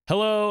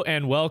Hello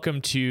and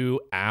welcome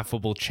to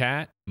Affable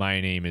Chat.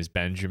 My name is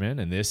Benjamin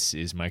and this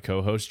is my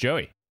co-host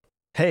Joey.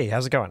 Hey,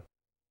 how's it going?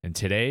 And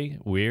today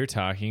we're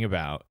talking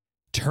about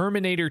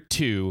Terminator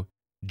 2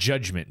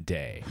 Judgment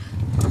Day.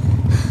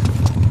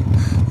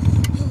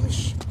 Holy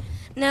shit.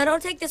 Now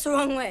don't take this the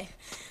wrong way,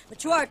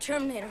 but you are a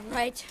Terminator,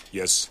 right?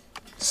 Yes.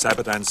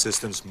 Cyberdyne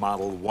Systems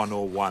Model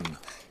 101.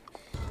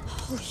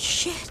 Holy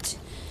shit.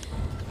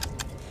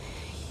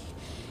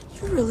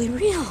 You're really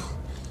real.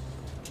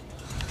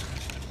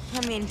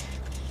 I mean,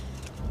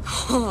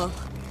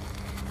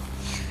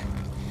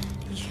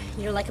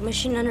 you're like a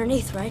machine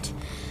underneath, right?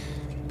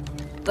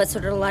 But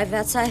sort of alive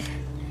outside?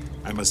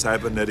 I'm a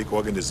cybernetic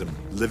organism,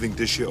 living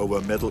tissue over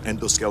a metal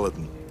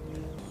endoskeleton.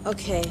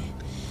 Okay.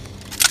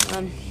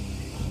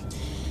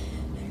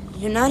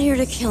 You're not here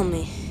to kill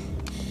me.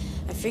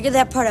 I figured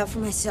that part out for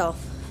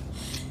myself.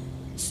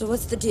 So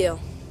what's the deal?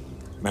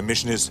 My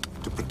mission is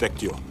to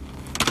protect you.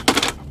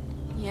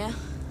 Yeah?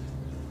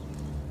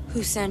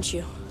 Who sent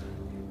you?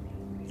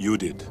 You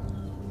did.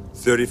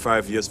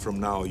 35 years from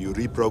now, you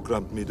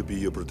reprogrammed me to be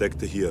your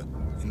protector here,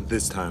 in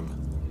this time.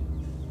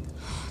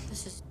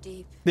 This is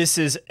deep. This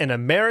is an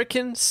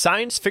American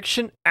science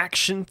fiction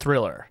action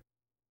thriller.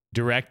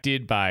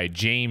 Directed by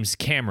James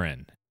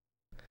Cameron.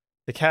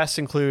 The cast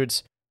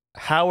includes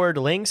Howard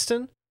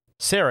Langston,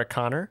 Sarah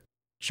Connor,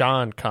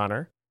 John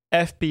Connor,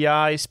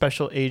 FBI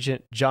Special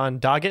Agent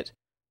John Doggett,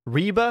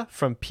 Reba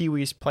from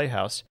Pee-wee's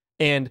Playhouse,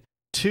 and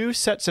two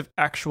sets of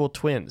actual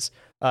twins,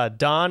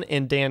 Don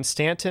and Dan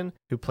Stanton,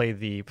 who play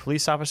the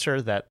police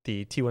officer that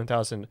the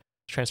T-1000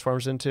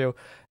 transforms into,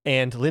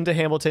 and Linda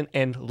Hamilton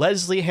and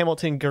Leslie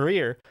Hamilton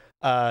Greer,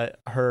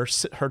 her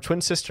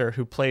twin sister,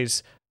 who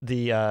plays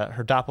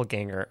her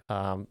doppelganger,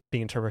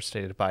 being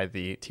interpreted by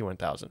the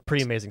T-1000.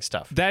 Pretty amazing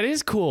stuff. That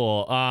is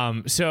cool.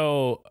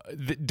 So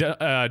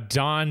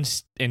Don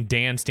and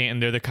Dan Stanton,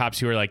 they're the cops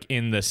who are like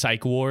in the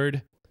psych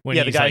ward when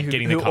the he's guy like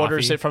getting the who coffee.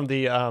 orders it from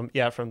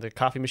the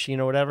coffee machine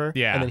or whatever.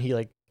 Yeah. And then he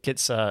like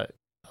gets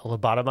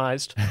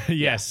lobotomized.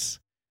 Yes.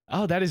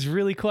 Oh, that is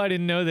really cool. I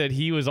didn't know that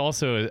he was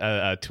also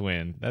a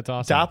twin. That's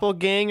awesome.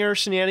 Doppelganger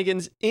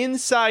shenanigans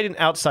inside and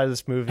outside of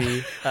this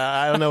movie.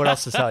 I don't know what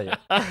else to tell you.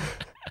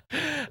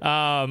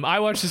 I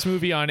watched this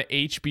movie on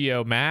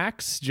HBO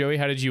Max. Joey,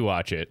 how did you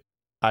watch it?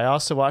 I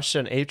also watched it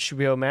on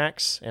HBO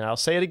Max, and I'll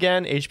say it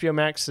again, HBO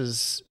Max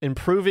is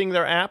improving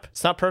their app.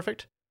 It's not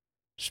perfect.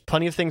 There's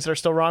plenty of things that are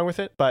still wrong with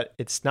it, but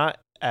it's not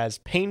as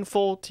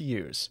painful to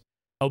use.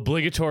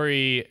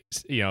 Obligatory,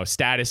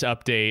 status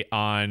update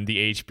on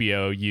the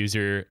HBO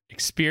user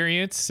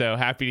experience. So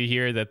happy to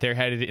hear that they're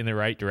headed in the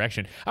right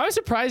direction. I was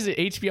surprised that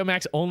HBO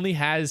Max only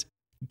has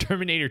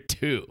Terminator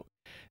 2.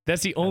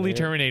 That's the only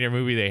Terminator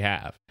movie they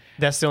have.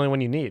 That's the only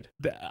one you need.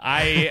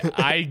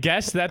 I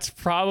guess that's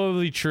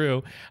probably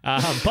true.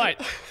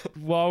 But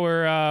while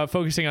we're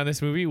focusing on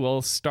this movie,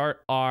 we'll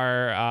start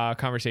our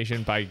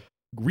conversation by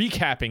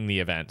recapping the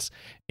events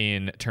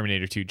in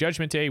Terminator 2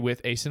 Judgment Day with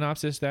a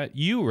synopsis that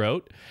you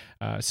wrote.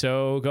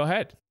 So go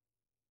ahead.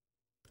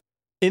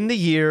 In the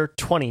year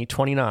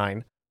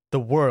 2029, the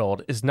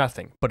world is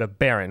nothing but a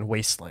barren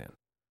wasteland.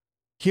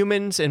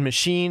 Humans and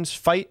machines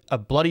fight a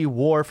bloody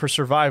war for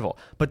survival,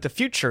 but the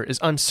future is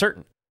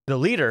uncertain. The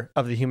leader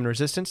of the human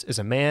resistance is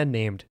a man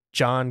named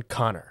John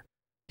Connor.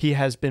 He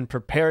has been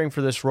preparing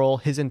for this role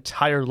his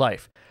entire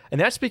life,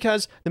 and that's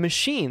because the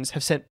machines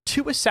have sent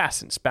two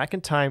assassins back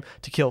in time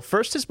to kill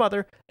first his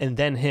mother and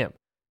then him.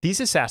 These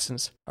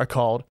assassins are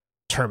called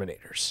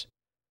Terminators.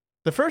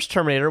 The first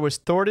Terminator was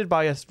thwarted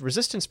by a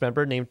resistance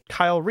member named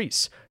Kyle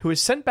Reese, who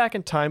was sent back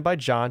in time by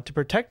John to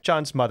protect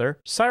John's mother,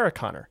 Sarah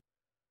Connor.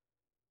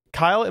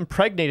 Kyle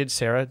impregnated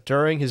Sarah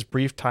during his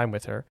brief time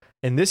with her,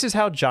 and this is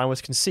how John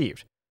was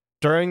conceived.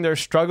 During their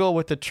struggle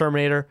with the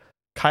Terminator,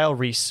 Kyle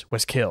Reese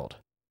was killed.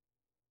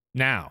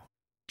 Now,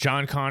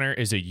 John Connor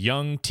is a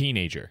young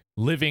teenager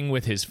living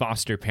with his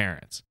foster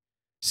parents.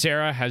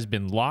 Sarah has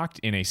been locked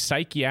in a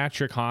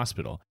psychiatric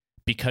hospital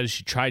because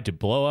she tried to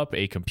blow up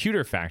a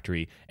computer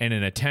factory in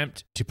an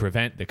attempt to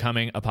prevent the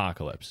coming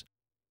apocalypse.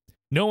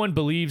 No one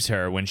believes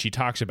her when she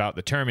talks about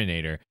the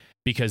Terminator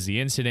because the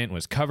incident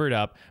was covered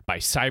up by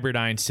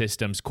Cyberdyne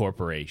Systems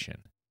Corporation.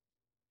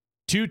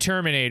 Two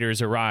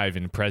Terminators arrive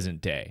in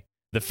present day.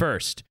 The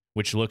first,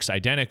 which looks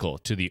identical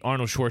to the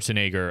Arnold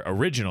Schwarzenegger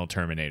original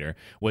Terminator,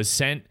 was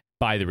sent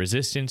by the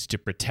Resistance to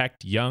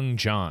protect young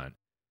John.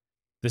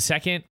 The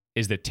second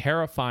is the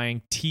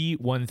terrifying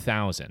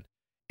T-1000,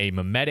 a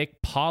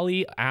mimetic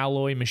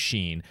polyalloy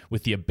machine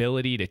with the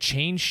ability to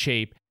change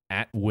shape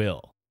at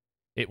will.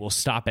 It will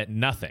stop at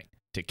nothing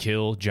to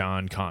kill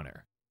John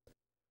Connor.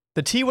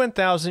 The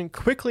T-1000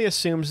 quickly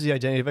assumes the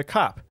identity of a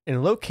cop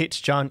and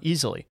locates John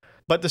easily.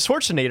 But the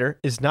Schwarzenegger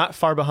is not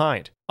far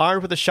behind.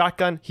 Armed with a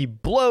shotgun, he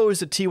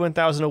blows the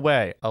T-1000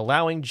 away,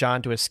 allowing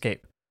John to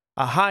escape.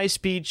 A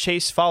high-speed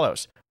chase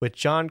follows, with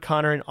John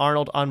Connor and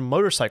Arnold on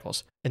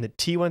motorcycles and the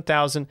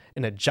T-1000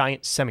 in a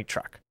giant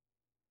semi-truck.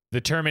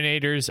 The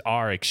Terminators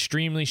are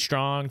extremely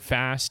strong,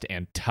 fast,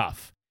 and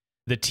tough.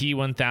 The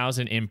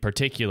T-1000 in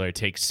particular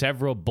takes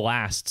several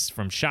blasts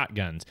from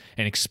shotguns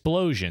and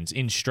explosions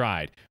in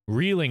stride,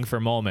 reeling for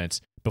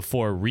moments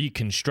before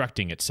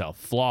reconstructing itself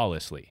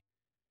flawlessly.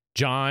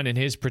 John and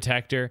his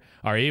protector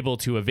are able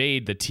to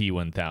evade the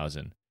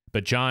T-1000,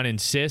 but John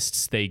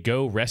insists they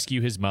go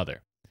rescue his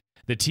mother.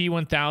 The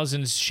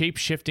T-1000's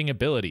shape-shifting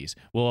abilities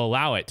will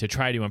allow it to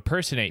try to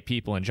impersonate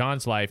people in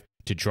John's life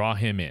to draw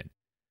him in.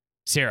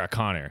 Sarah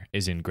Connor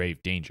is in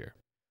grave danger.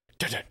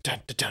 Dun, dun, dun,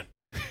 dun, dun.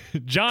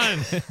 John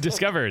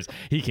discovers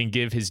he can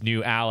give his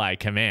new ally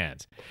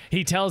commands.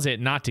 He tells it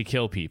not to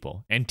kill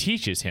people and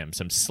teaches him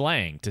some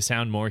slang to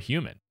sound more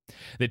human.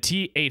 The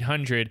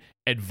T-800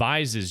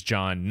 advises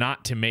John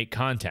not to make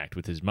contact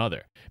with his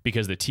mother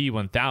because the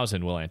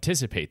T-1000 will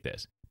anticipate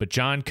this, but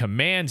John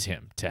commands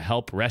him to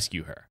help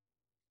rescue her.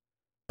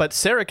 But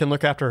Sarah can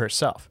look after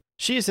herself.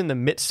 She is in the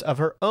midst of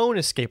her own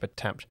escape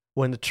attempt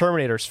when the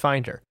Terminators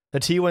find her. The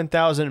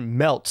T-1000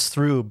 melts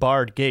through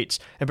barred gates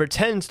and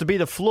pretends to be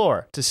the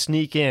floor to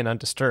sneak in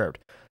undisturbed,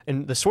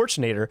 and the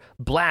Schwarzenegger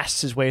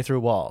blasts his way through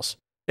walls.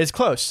 It's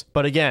close,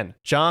 but again,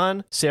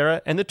 John,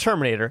 Sarah, and the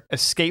Terminator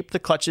escape the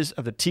clutches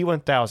of the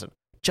T-1000,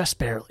 just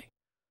barely.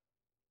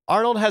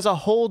 Arnold has a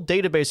whole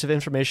database of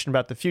information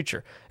about the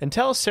future and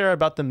tells Sarah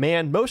about the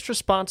man most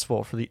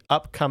responsible for the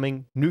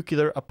upcoming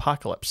nuclear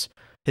apocalypse.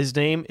 His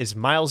name is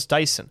Miles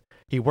Dyson.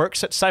 He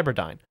works at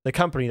Cyberdyne, the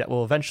company that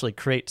will eventually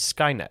create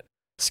Skynet.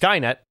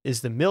 Skynet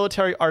is the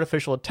military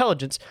artificial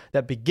intelligence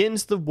that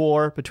begins the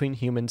war between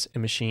humans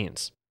and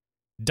machines.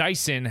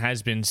 Dyson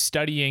has been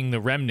studying the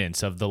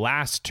remnants of the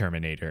last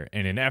Terminator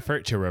in an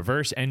effort to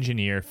reverse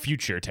engineer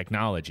future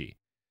technology.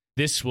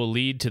 This will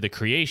lead to the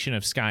creation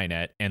of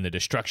Skynet and the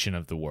destruction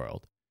of the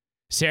world.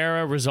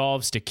 Sarah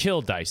resolves to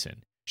kill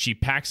Dyson. She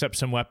packs up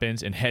some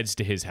weapons and heads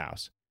to his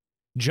house.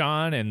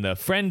 John and the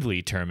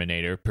friendly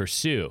Terminator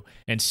pursue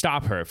and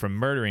stop her from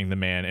murdering the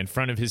man in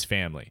front of his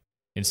family.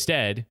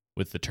 Instead,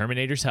 with the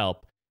Terminator's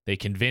help, they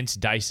convince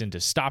Dyson to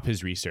stop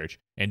his research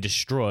and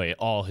destroy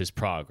all his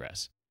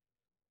progress.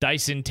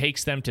 Dyson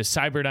takes them to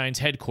Cyberdyne's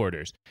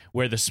headquarters,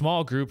 where the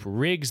small group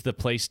rigs the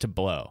place to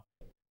blow.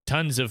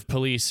 Tons of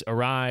police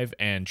arrive,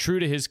 and true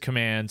to his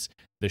commands,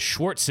 the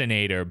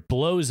Schwarzenegger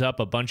blows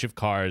up a bunch of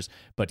cars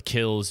but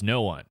kills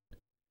no one.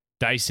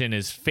 Dyson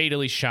is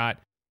fatally shot,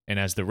 and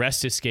as the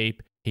rest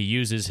escape, he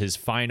uses his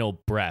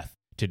final breath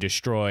to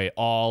destroy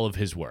all of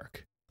his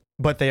work.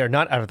 But they are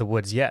not out of the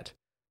woods yet.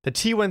 The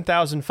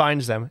T-1000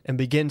 finds them and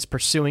begins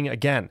pursuing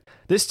again.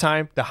 This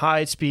time, the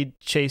high-speed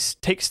chase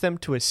takes them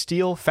to a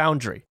steel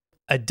foundry.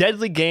 A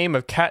deadly game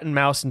of cat and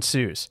mouse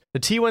ensues. The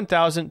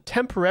T-1000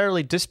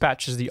 temporarily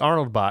dispatches the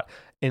Arnold bot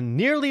and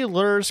nearly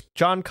lures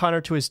John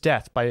Connor to his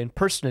death by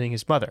impersonating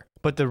his mother.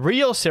 But the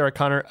real Sarah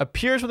Connor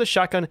appears with a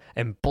shotgun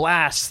and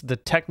blasts the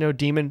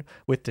techno-demon,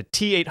 with the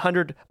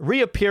T-800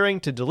 reappearing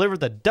to deliver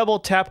the double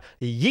tap,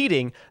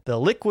 yeeting the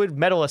liquid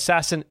metal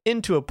assassin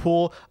into a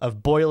pool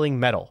of boiling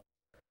metal.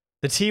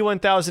 The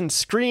T-1000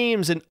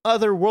 screams in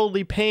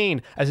otherworldly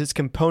pain as its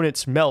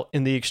components melt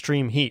in the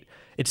extreme heat.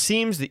 It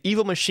seems the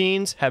evil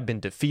machines have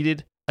been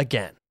defeated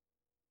again.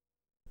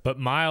 But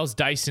Miles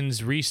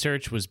Dyson's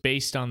research was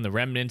based on the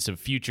remnants of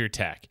future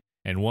tech,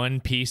 and one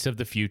piece of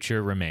the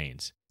future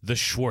remains: the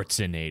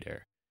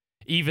Schwarzenegger.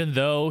 Even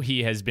though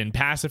he has been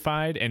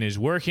pacified and is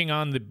working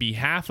on the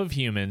behalf of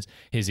humans,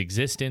 his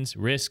existence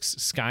risks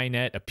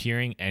Skynet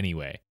appearing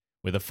anyway.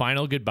 With a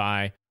final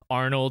goodbye,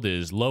 Arnold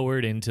is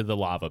lowered into the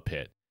lava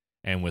pit.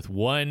 And with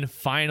one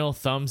final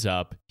thumbs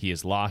up, he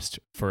is lost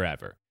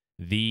forever.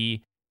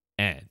 The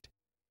end.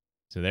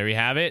 So there we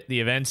have it. The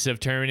events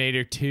of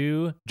Terminator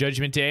 2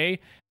 Judgment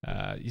Day,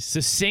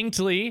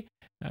 succinctly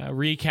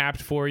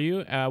recapped for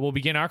you. We'll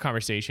begin our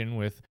conversation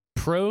with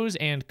pros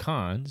and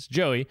cons.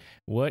 Joey,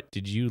 what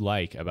did you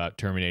like about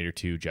Terminator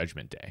 2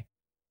 Judgment Day?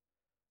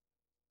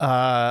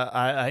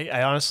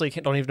 I honestly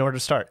don't even know where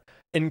to start.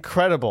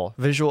 Incredible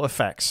visual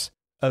effects.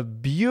 A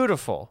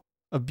beautiful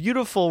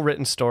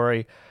written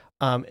story.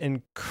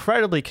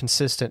 Incredibly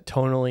consistent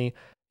tonally.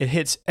 It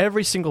hits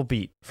every single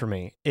beat for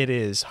me. It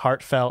is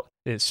heartfelt,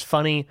 it is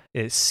funny,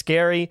 it is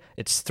scary,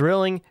 it's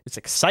thrilling, it's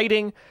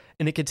exciting,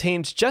 and it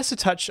contains just a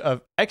touch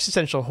of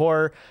existential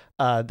horror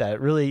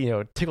that really,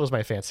 tickles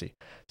my fancy.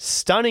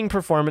 Stunning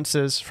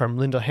performances from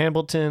Linda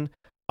Hamilton,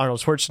 Arnold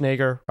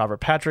Schwarzenegger,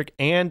 Robert Patrick,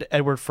 and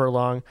Edward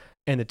Furlong,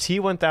 and the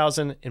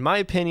T-1000, in my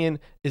opinion,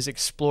 is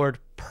explored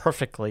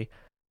perfectly.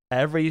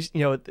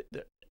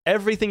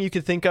 Everything you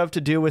could think of to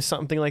do with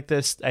something like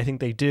this, I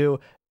think they do.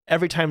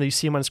 Every time that you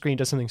see him on screen,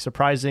 does something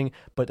surprising,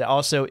 but that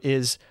also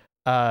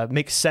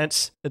makes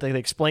sense. That they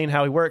explain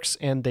how he works,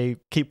 and they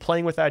keep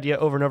playing with the idea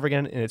over and over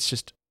again, and it's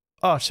just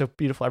so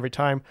beautiful every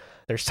time.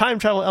 There's time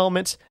travel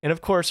elements, and of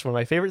course, one of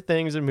my favorite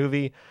things in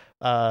movie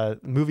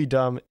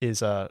dumb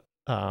is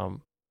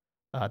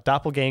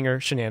doppelganger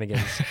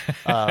shenanigans,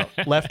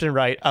 left and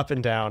right, up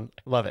and down.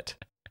 Love it.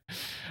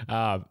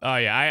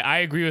 I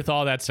agree with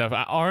all that stuff.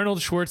 Arnold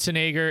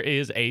Schwarzenegger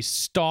is a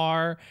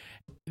star.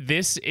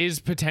 This is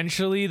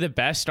potentially the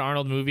best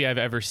Arnold movie I've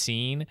ever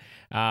seen.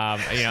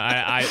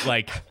 I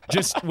like,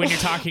 just when you're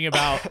talking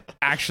about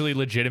actually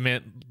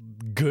legitimate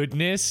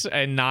goodness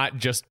and not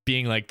just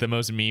being like the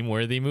most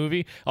meme-worthy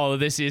movie, although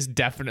this is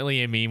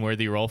definitely a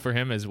meme-worthy role for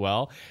him as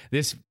well.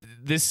 This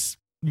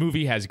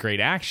movie has great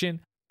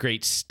action,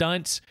 great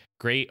stunts,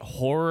 great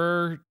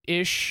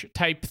horror-ish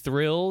type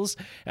thrills,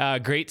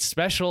 great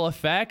special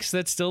effects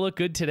that still look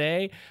good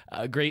today,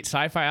 great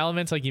sci-fi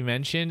elements like you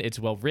mentioned. It's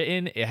well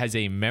written. It has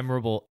a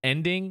memorable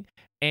ending,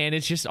 and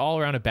it's just all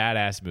around a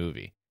badass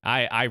movie.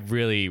 I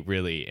really,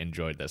 really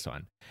enjoyed this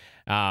one.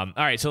 All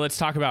right, so let's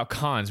talk about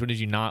cons. What did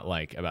you not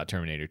like about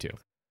Terminator 2?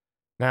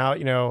 Now,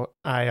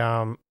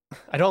 I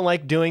don't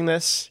like doing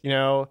this.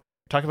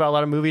 Talk about a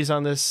lot of movies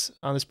on this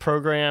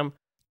program.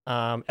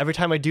 Every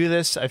time I do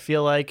this, I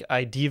feel like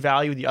I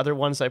devalue the other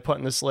ones I put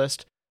in this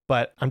list.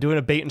 But I'm doing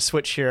a bait and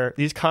switch here.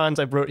 These cons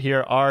I wrote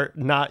here are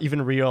not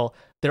even real.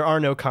 There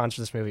are no cons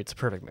for this movie. It's a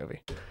perfect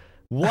movie.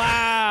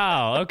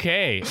 Wow.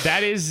 Okay.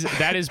 That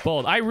is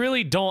bold. I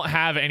really don't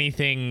have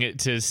anything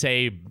to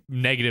say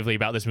negatively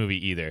about this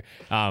movie either.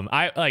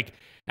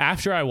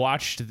 After I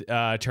watched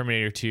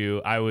Terminator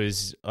 2, I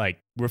was like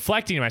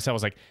reflecting to myself. I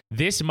was like,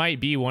 this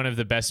might be one of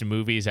the best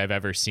movies I've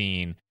ever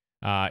seen,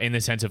 in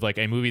the sense of like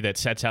a movie that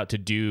sets out to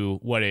do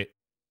what it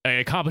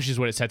accomplishes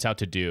what it sets out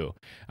to do.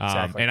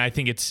 Exactly. And I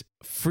think it's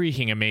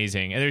freaking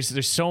amazing. And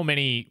there's so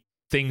many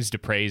things to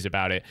praise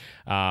about it.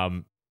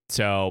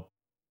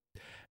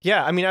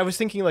 Yeah, I mean, I was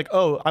thinking like,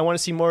 oh, I want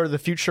to see more of the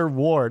future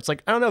war. It's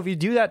like, I don't know, if you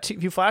do that,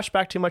 if you flash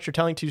back too much, you're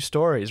telling two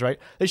stories, right?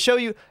 They show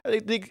you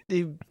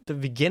the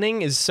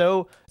beginning is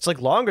it's like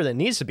longer than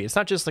it needs to be. It's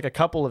not just like a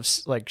couple of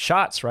like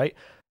shots, right?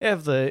 They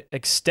have the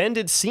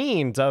extended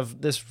scenes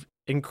of this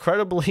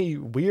incredibly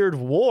weird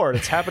war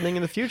that's happening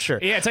in the future.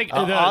 Yeah, it's like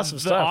awesome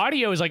the stuff.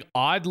 audio is like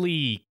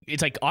oddly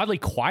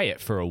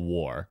quiet for a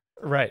war.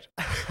 Right.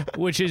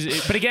 Which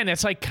is, but again,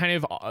 that's like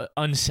kind of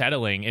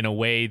unsettling in a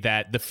way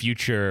that the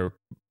future,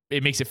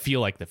 it makes it feel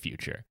like the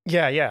future.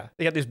 Yeah.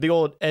 They got these big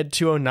old Ed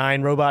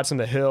 209 robots in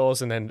the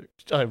hills, and then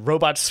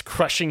robots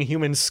crushing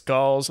human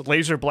skulls,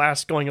 laser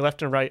blasts going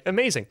left and right.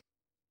 Amazing.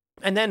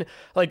 And then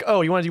like,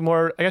 oh, you want to do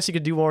more? I guess you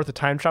could do more with the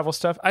time travel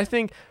stuff. I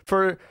think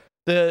for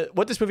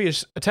what this movie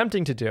is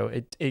attempting to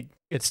do,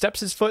 it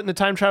steps its foot in the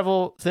time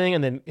travel thing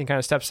and then it kind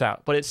of steps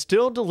out, but it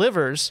still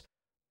delivers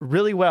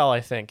really well,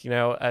 I think,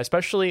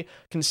 especially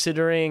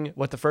considering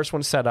what the first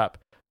one set up.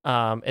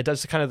 It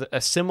does kind of a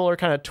similar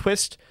kind of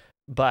twist,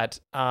 but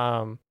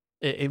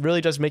it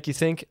really does make you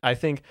think. I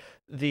think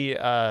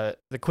the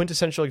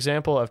quintessential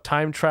example of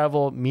time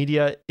travel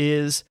media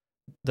is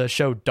the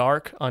show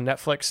Dark on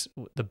Netflix,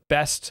 the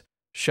best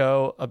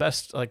show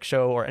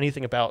or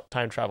anything about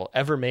time travel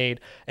ever made.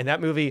 And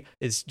that movie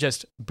is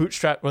just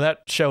that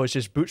show is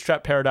just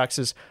bootstrap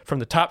paradoxes from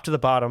the top to the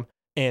bottom.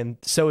 And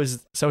so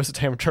is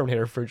the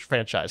Terminator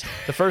franchise.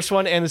 The first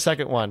one and the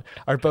second one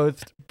are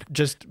both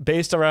just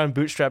based around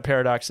bootstrap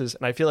paradoxes,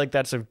 and I feel like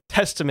that's a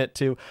testament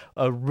to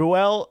a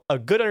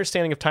good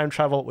understanding of time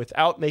travel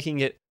without making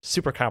it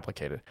super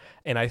complicated.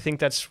 And I think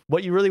that's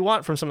what you really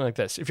want from something like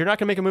this. If you're not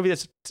going to make a movie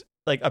that's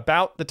like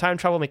about the time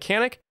travel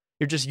mechanic,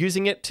 you're just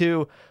using it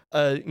to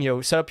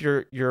set up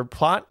your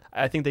plot.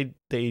 I think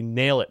they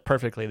nail it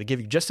perfectly. They give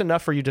you just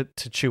enough for you to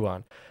chew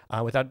on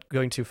without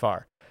going too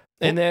far.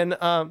 And then,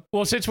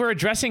 since we're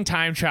addressing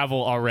time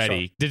travel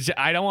already, sure.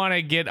 I don't want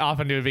to get off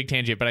into a big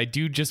tangent, but I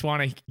do just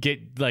want to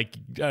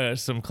get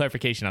some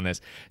clarification on this.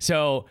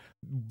 So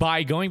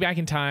by going back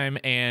in time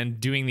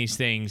and doing these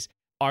things,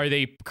 are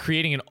they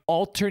creating an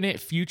alternate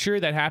future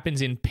that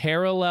happens in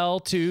parallel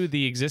to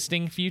the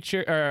existing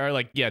future,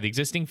 the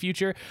existing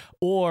future,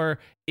 or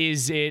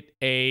is it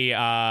a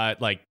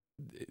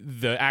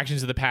the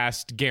actions of the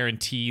past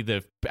guarantee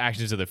the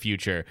actions of the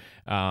future?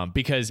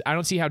 Because I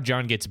don't see how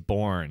John gets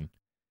born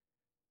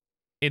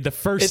in the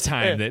first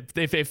time. That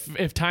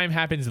if time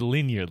happens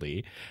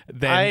linearly,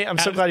 then I'm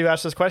so glad you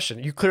asked this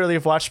question. You clearly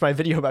have watched my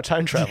video about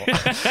time travel.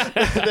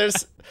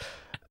 There's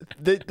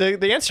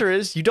the answer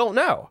is you don't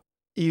know.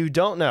 You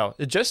don't know.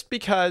 Just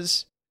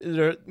because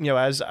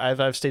as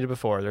I've stated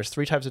before, there's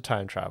 3 types of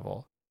time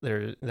travel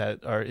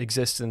that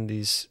exist in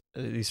these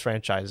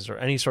franchises or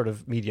any sort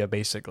of media,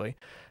 basically.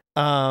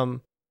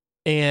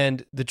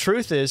 And the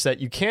truth is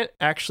that you can't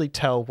actually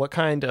tell what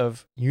kind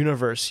of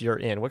universe you're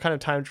in, what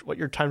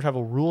your time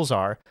travel rules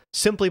are,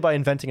 simply by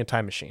inventing a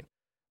time machine.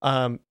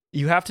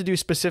 You have to do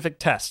specific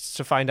tests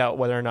to find out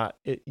whether or not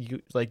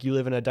you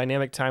live in a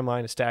dynamic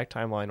timeline, a stacked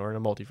timeline, or in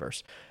a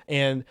multiverse.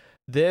 And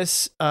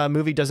this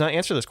movie does not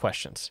answer those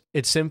questions.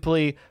 It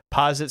simply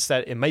posits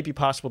that it might be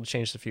possible to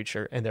change the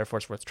future, and therefore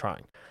it's worth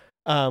trying.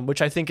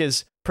 Which I think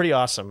is pretty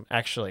awesome,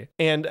 actually.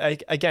 And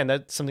again,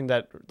 that's something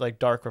that like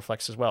Dark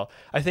reflects as well.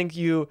 I think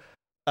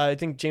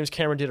James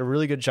Cameron did a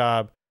really good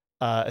job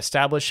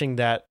establishing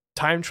that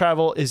time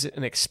travel is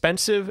an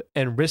expensive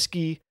and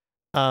risky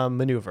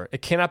maneuver.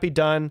 It cannot be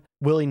done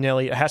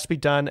willy-nilly. It has to be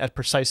done at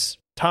precise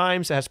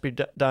times. It has to be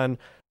done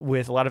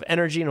with a lot of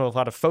energy and with a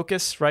lot of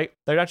focus, right?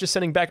 They're not just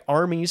sending back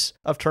armies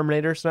of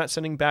Terminators. They're not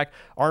sending back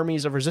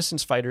armies of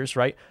resistance fighters,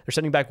 right? They're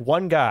sending back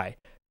one guy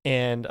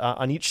and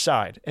on each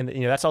side, and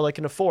that's all they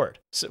can afford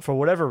for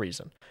whatever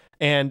reason.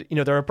 And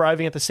they're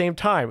arriving at the same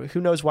time.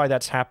 Who knows why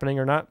that's happening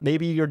or not?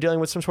 Maybe you're dealing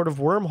with some sort of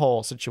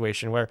wormhole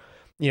situation where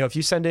if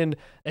you send in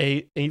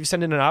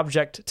an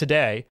object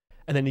today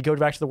and then you go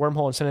back to the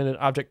wormhole and send in an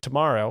object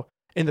tomorrow,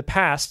 in the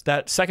past,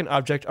 that second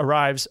object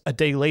arrives a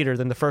day later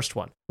than the first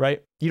one,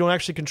 right? You don't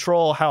actually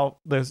control how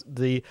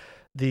the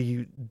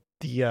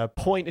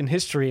point in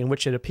history in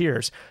which it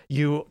appears.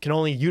 You can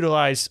only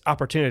utilize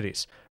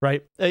opportunities,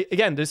 right?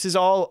 Again, this is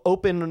all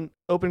open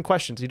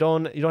questions. You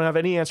don't have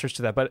any answers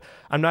to that. But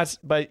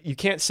But you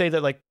can't say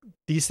that like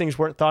these things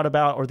weren't thought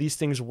about or these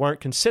things weren't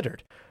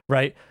considered,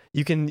 right?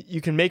 You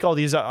can make all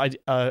these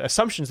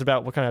assumptions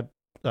about what kind of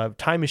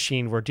time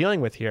machine we're dealing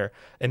with here,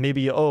 and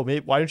maybe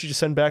why don't you just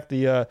send back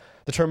the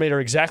Terminator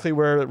exactly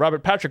where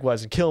Robert Patrick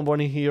was and kill him when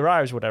he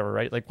arrives, whatever,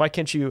 right? Like, why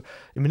can't you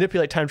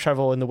manipulate time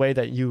travel in the way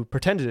that you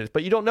pretended it is?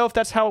 But you don't know if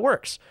that's how it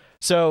works.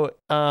 So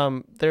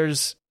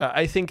there's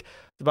I think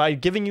by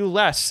giving you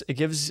less, it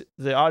gives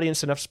the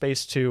audience enough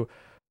space to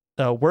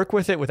work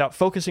with it without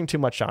focusing too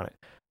much on it,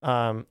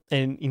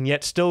 and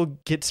yet still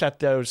gets at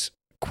those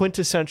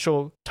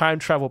quintessential time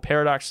travel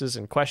paradoxes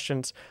and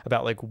questions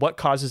about like what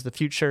causes the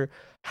future,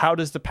 how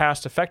does the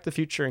past affect the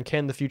future, and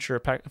can the future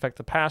affect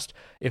the past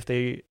if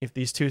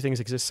these two things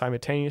exist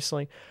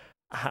simultaneously?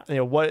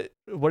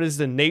 What is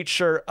the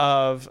nature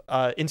of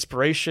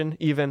inspiration?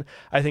 Even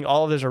I think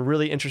all of those are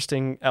really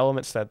interesting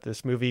elements that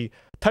this movie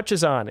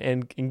touches on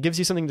and gives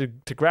you something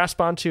to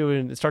grasp onto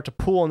and start to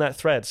pull on that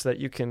thread so that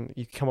you can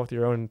come up with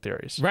your own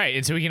theories. Right,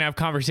 and so we can have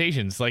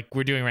conversations like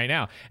we're doing right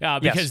now,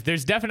 because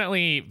there's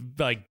definitely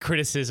like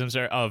criticisms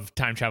of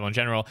time travel in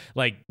general.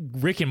 Like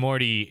Rick and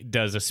Morty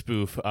does a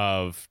spoof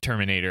of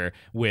Terminator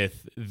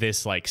with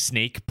this like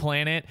snake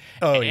planet,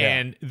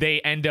 and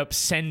they end up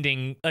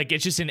sending like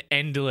it's just an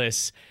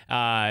endless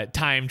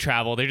time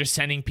travel. They're just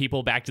sending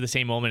people back to the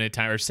same moment in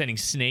time, or sending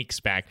snakes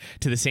back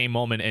to the same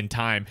moment in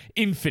time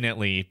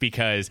infinitely,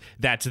 because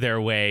that's their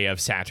way of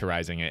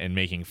satirizing it and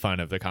making fun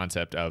of the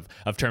concept of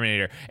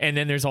Terminator. And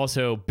then there's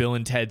also Bill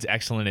and Ted's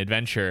Excellent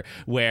Adventure,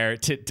 where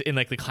in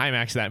like the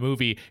climax of that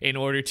movie, in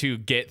order to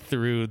get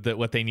through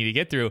what they need to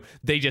get through,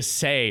 they just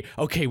say,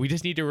 okay, we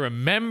just need to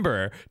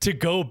remember to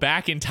go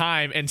back in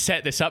time and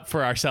set this up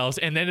for ourselves,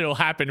 and then it'll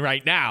happen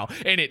right now.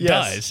 And it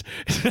does.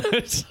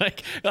 It's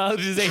like,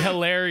 this is a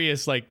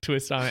hilarious like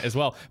twist on it as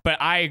well.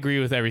 But I agree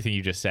with everything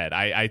you just said.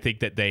 I think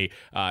that they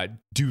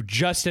do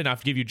just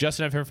enough, give you just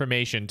enough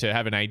information to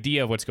have an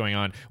idea of what's going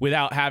on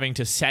without having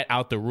to set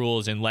out the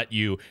rules and let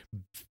you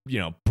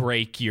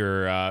break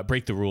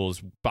the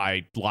rules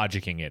by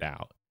logicking it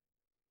out.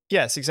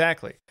 Yes,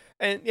 exactly.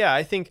 And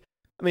yeah,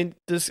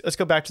 let's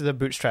go back to the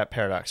bootstrap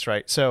paradox,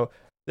 right? So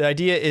the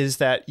idea is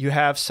that you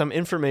have some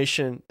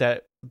information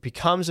that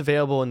becomes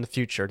available in the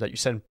future that you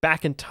send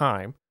back in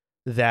time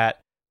that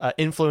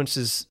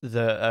influences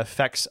the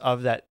effects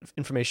of that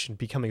information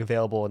becoming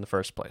available in the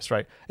first place,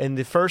 right? In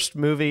the first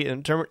movie,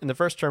 in the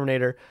first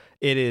Terminator,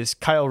 it is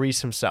Kyle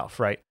Reese himself,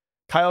 right?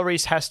 Kyle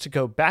Reese has to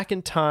go back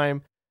in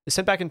time, is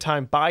sent back in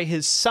time by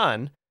his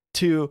son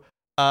to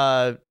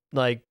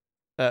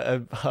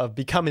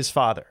become his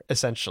father,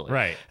 essentially.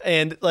 Right.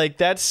 And like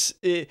that's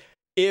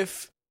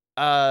if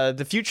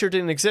the future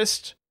didn't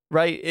exist,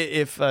 right?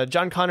 If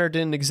John Connor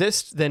didn't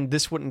exist, then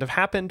this wouldn't have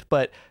happened.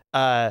 But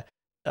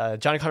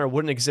John Connor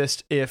wouldn't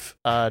exist if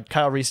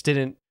Kyle Reese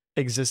didn't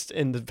exist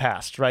in the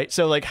past, right?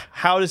 So like,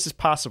 how is this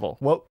possible?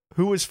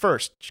 Who was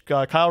first,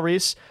 Kyle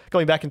Reese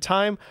going back in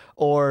time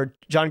or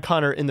John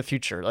Connor in the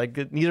future?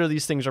 Like neither of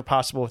these things are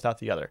possible without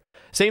the other.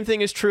 Same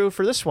thing is true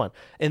for this one,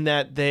 in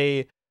that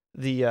the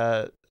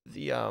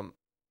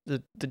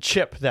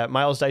chip that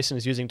Miles Dyson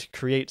is using to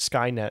create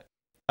Skynet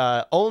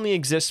only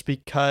exists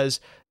because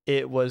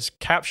it was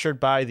captured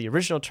by the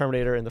original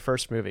Terminator in the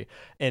first movie.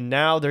 And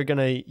now they're going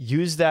to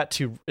use that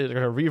they're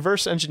going to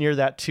reverse engineer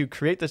that to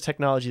create the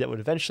technology that would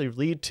eventually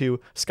lead to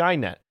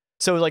Skynet.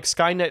 So like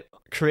Skynet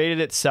created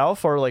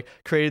itself, or like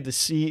created the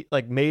seed,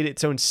 like made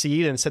its own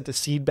seed and sent the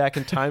seed back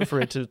in time for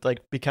it to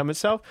like become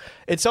itself.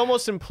 It's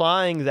almost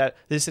implying that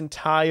this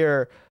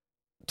entire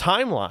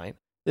timeline,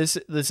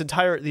 the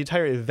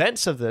entire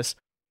events of this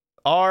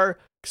are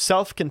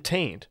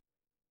self-contained.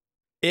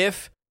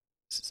 If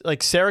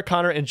like Sarah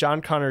Connor and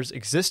John Connor's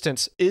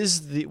existence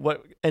is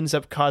what ends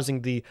up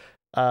causing the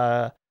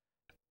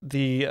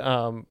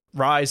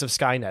rise of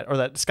Skynet, or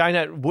that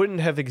Skynet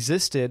wouldn't have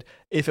existed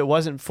if it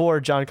wasn't for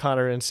John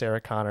Connor and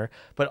Sarah Connor,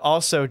 but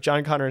also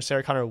John Connor and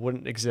Sarah Connor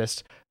wouldn't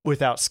exist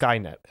without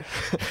Skynet.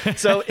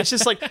 So it's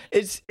just like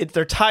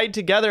they're tied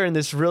together in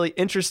this really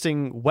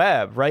interesting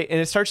web, right?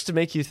 And it starts to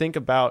make you think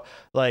about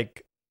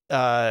like,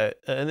 and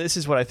this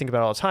is what I think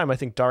about all the time. I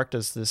think Dark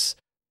does this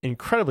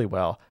incredibly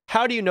well.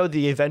 How do you know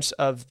the events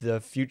of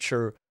the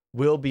future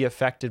will be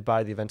affected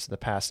by the events of the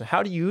past? And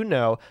how do you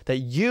know that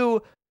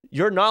your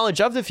knowledge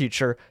of the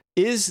future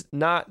is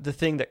not the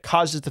thing that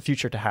causes the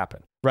future to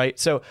happen, right?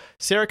 So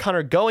Sarah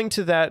Connor going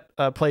to that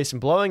place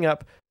and blowing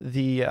up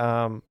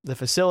the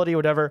facility or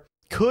whatever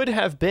could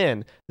have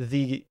been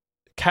the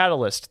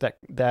catalyst that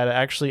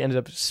actually ended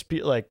up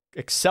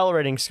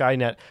accelerating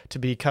Skynet to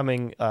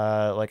becoming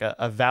like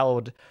a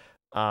valid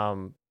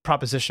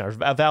proposition or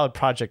a valid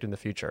project in the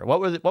future. What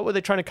were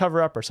they trying to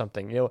cover up or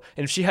something? And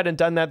if she hadn't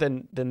done that,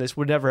 then this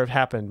would never have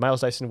happened.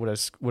 Miles Dyson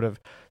would have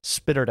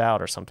spittered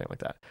out or something like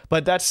that.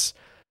 But that's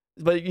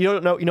but you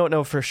don't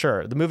know for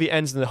sure. The movie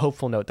ends in the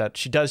hopeful note that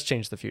she does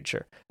change the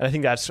future, and I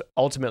think that's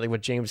ultimately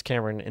what James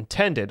Cameron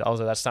intended.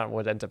 Although that's not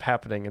what ends up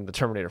happening in the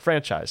Terminator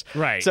franchise.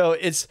 Right. So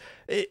it's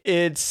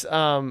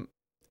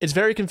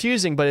very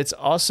confusing, but it's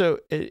also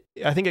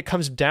I think it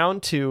comes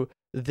down to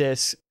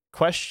this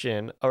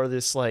question or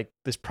this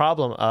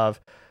problem of,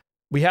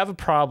 we have a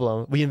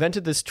problem. We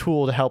invented this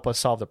tool to help us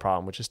solve the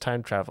problem, which is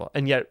time travel.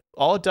 And yet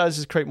all it does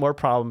is create more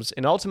problems,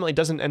 and ultimately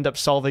doesn't end up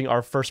solving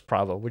our first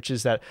problem, which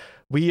is that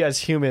we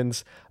as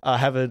humans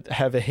have a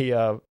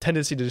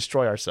tendency to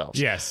destroy ourselves.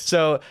 Yes.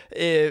 So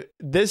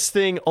this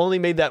thing only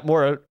made that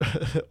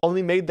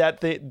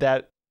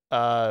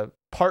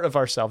part of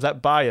ourselves,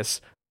 that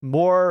bias,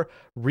 more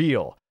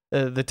real.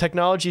 The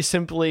technology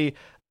simply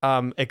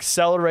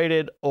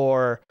accelerated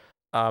or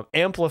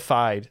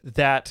amplified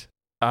that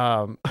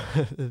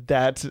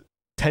that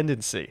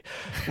tendency,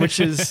 which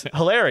is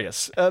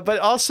hilarious, but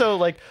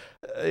also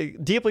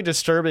deeply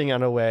disturbing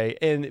in a way,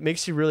 and it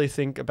makes you really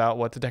think about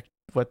what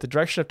the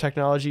direction of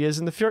technology is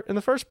in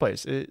the first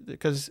place.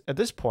 Because at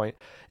this point,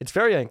 it's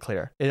very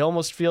unclear. It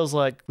almost feels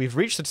like we've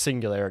reached a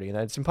singularity, and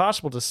that it's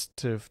impossible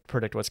to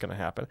predict what's going to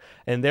happen.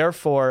 And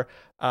therefore,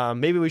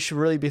 maybe we should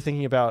really be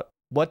thinking about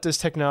what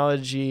is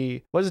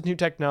new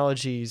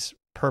technology's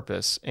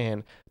purpose,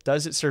 and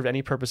does it serve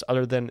any purpose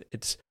other than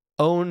its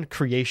own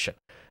creation,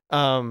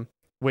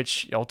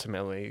 which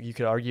ultimately you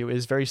could argue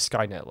is very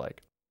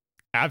Skynet-like.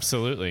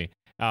 Absolutely.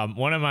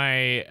 One of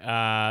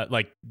my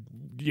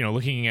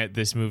looking at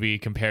this movie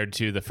compared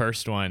to the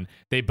first one,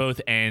 they both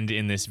end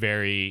in this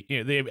very,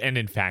 they end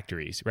in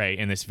factories, right?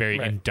 In this very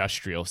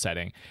industrial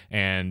setting.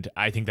 And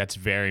I think that's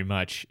very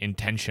much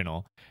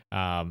intentional.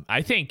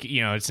 I think,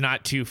 it's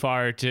not too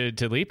far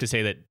to leap to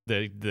say that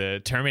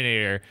the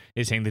Terminator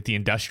is saying that the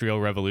Industrial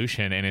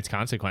Revolution and its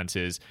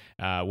consequences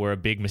were a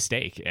big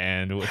mistake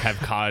and have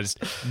caused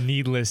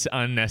needless,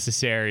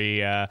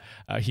 unnecessary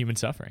human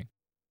suffering.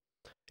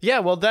 Yeah,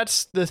 well,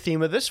 that's the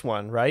theme of this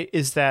one, right?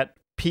 Is that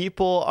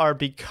people are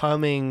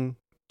becoming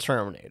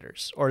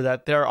Terminators, or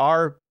that there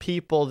are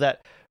people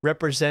that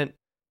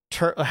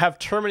have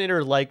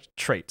Terminator-like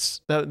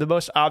traits. The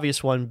most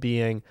obvious one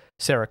being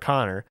Sarah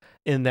Connor,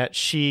 in that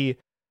she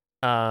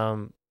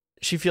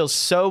feels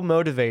so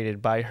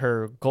motivated by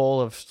her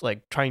goal of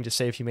trying to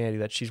save humanity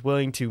that she's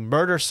willing to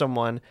murder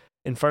someone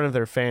in front of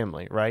their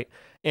family, right?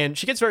 And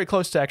she gets very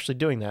close to actually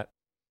doing that.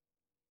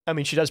 I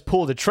mean, she does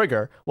pull the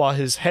trigger while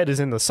his head is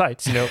in the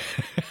sights,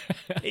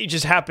 He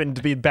just happened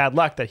to be bad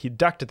luck that he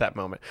ducked at that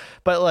moment.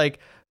 But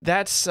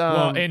that's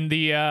and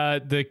he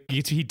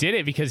did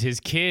it because his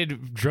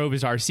kid drove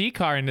his RC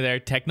car into their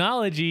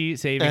technology,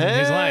 saving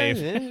his life.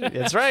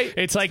 That's right.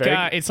 It's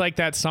like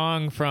that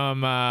song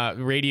from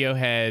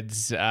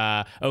Radiohead's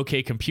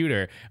 "OK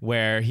Computer,"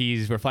 where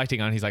he's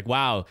reflecting on. He's like,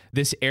 "Wow,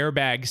 this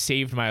airbag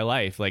saved my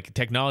life. Like,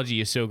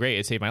 technology is so great;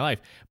 it saved my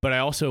life. But I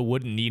also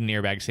wouldn't need an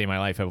airbag to save my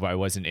life if I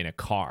wasn't in a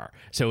car.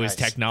 So is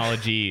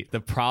technology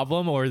the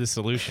problem or the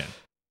solution?"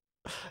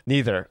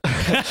 Neither.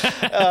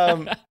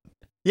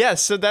 Yeah,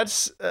 so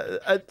that's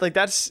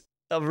that's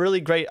a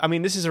really great. I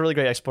mean, this is a really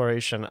great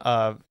exploration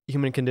of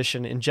human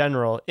condition in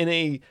general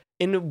in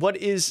what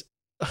is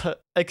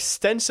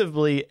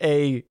extensively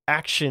a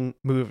action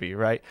movie,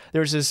 right?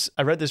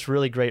 I read this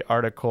really great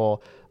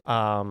article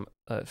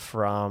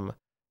from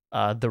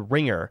The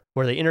Ringer,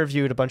 where they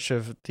interviewed a bunch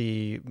of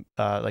the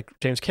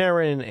James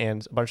Cameron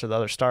and a bunch of the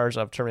other stars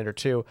of Terminator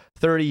 2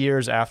 30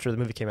 years after the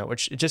movie came out,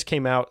 which it just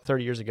came out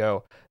 30 years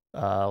ago,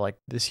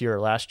 this year or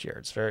last year.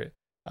 It's very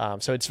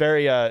so it's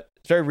very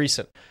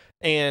recent,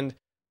 and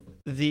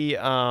the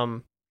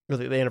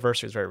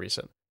anniversary is very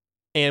recent.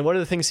 And one of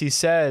the things he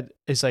said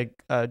is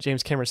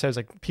James Cameron says,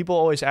 people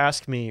always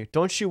ask me,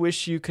 don't you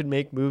wish you could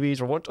make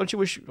movies, or don't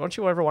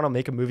you ever want to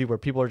make a movie where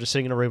people are just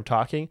sitting in a room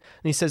talking?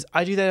 And he says,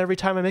 I do that every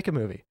time I make a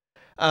movie.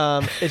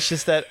 It's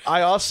just that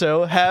I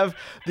also have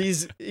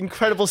these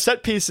incredible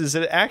set pieces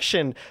and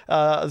action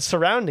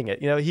surrounding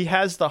it. He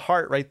has the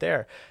heart right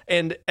there.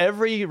 And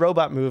every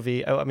robot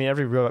movie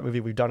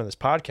we've done in this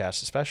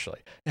podcast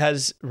especially,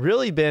 has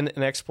really been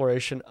an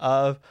exploration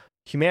of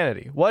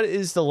humanity. What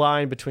is the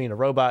line between a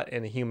robot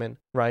and a human,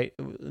 right?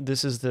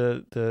 This is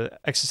the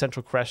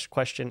existential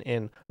question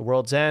in The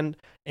World's End,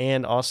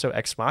 and also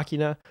Ex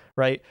Machina,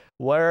 right?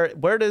 Where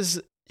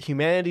does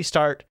humanity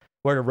start?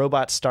 Where do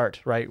robots start,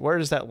 right? Where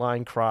does that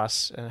line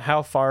cross, and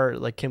how far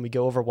can we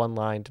go over one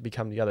line to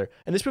become the other?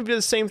 And this movie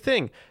does the same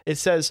thing. It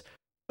says,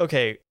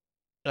 okay,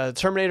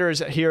 Terminator is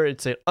here.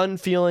 It's an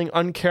unfeeling,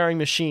 uncaring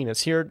machine.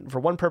 It's here for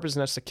one purpose,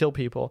 and that's to kill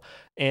people.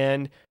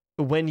 And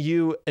when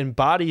you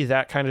embody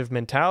that kind of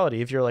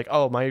mentality, if you're like,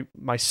 oh,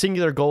 my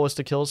singular goal is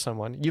to kill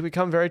someone, you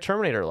become very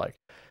Terminator-like.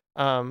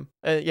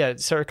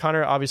 Sarah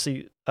Connor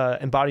obviously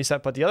embodies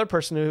that, but the other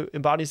person who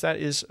embodies that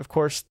is, of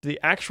course, the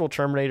actual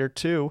Terminator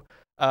 2,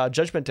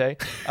 Judgment Day,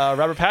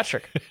 Robert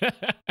Patrick,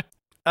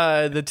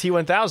 the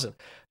T-1000,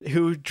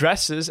 who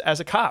dresses as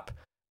a cop.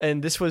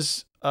 And this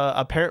was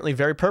apparently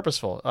very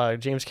purposeful.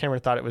 James Cameron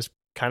thought it was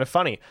kind of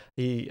funny.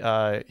 He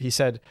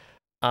said,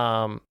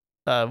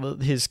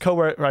 his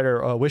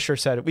co-writer Wisher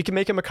said, we can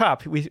make him a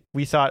cop.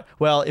 We thought,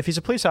 well, if he's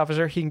a police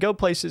officer, he can go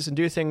places and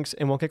do things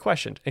and won't get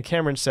questioned. And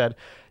Cameron said,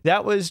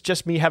 that was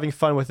just me having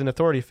fun with an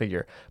authority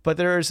figure. But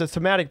there is a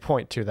thematic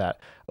point to that,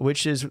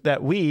 which is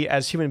that we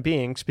as human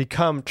beings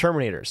become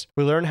Terminators.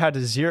 We learn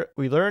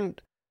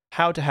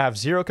how to have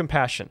zero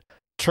compassion.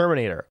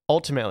 Terminator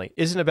ultimately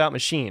isn't about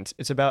machines.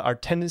 It's about our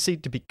tendency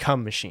to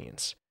become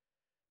machines.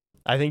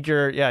 I think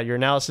your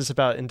analysis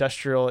about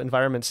industrial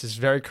environments is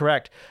very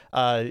correct.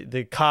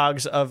 The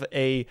cogs of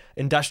a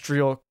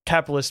industrial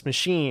capitalist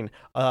machine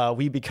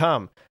we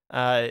become.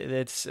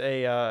 It's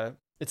a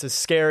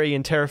scary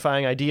and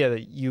terrifying idea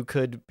that you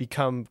could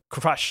become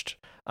crushed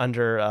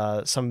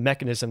under some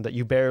mechanism that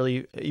you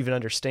barely even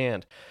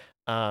understand.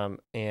 And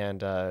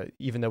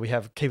even though we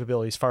have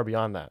capabilities far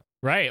beyond that.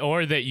 Right,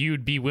 or that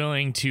you'd be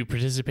willing to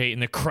participate in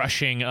the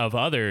crushing of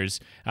others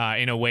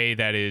in a way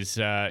that is,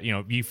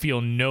 you feel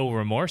no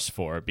remorse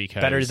for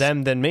because... Better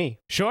them than me.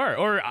 Sure,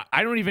 or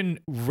I don't even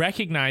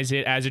recognize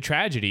it as a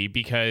tragedy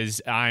because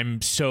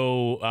I'm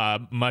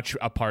so much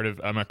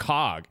I'm a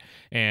cog,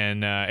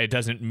 and it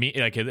doesn't mean,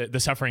 like, the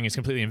suffering is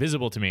completely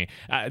invisible to me.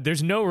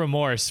 There's no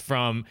remorse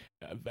from...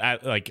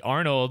 like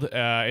Arnold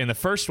in the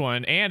first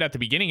one and at the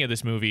beginning of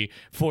this movie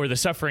for the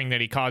suffering that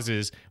he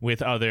causes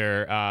with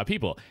other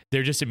people.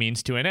 They're just a means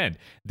to an end.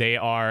 They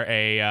are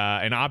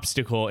an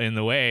obstacle in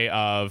the way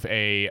of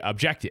a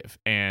objective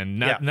and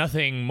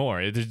nothing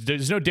more.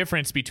 There's no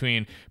difference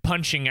between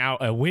punching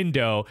out a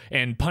window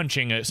and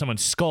punching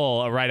someone's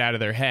skull right out of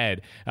their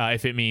head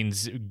if it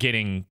means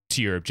getting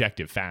to your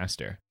objective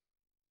faster.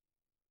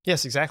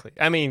 Yes, exactly.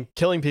 I mean,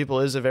 killing people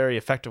is a very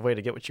effective way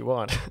to get what you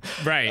want.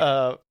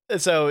 Right.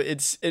 So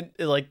it's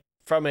like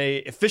from a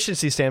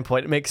efficiency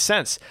standpoint, it makes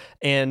sense.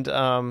 And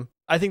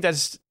I think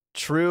that's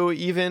true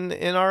even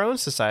in our own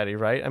society,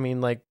 right? I mean,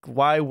 like,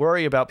 why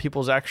worry about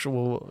people's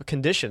actual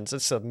conditions?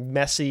 It's a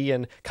messy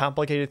and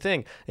complicated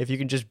thing if you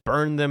can just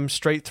burn them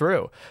straight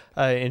through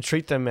and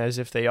treat them as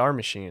if they are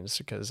machines,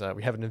 because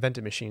we haven't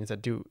invented machines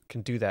that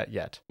can do that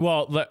yet.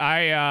 Well,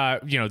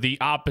 the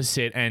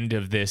opposite end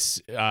of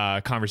this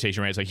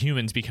conversation, right? It's like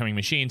humans becoming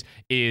machines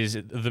is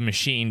the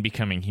machine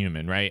becoming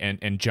human, right?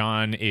 And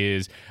John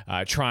is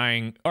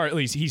trying, or at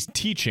least he's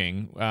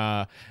teaching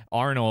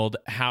Arnold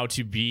how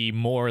to be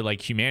more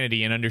like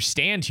humanity and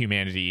understand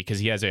humanity because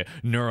he has a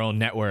neural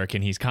network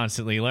and he's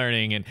constantly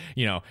learning. And,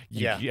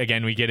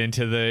 again, we get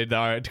into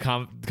the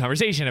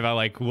conversation about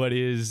like, what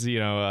is,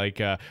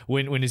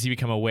 when does he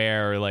become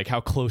aware, or like how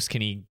close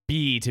can he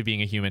be to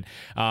being a human?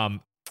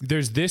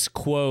 There's this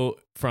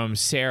quote from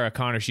Sarah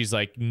Connor. She's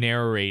like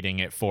narrating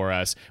it for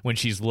us when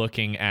she's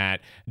looking at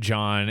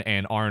John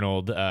and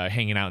Arnold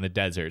hanging out in the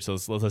desert. So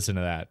let's listen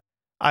to that.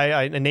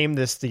 I named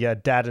this the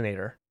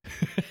Dadinator.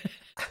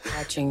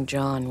 Watching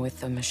John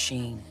with the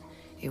machine,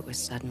 it was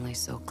suddenly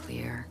so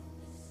clear.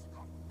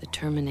 The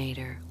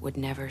Terminator would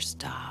never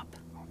stop.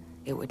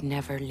 It would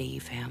never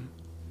leave him.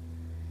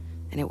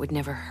 And it would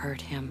never hurt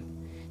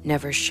him,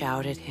 never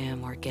shout at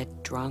him or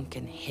get drunk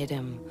and hit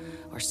him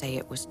or say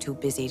it was too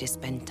busy to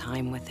spend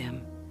time with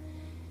him.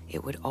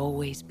 It would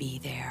always be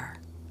there,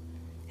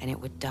 and it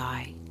would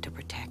die to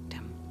protect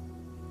him.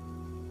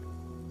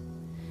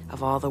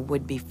 Of all the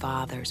would-be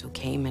fathers who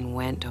came and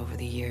went over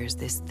the years,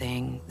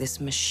 this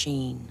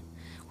machine,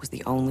 was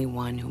the only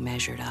one who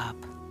measured up.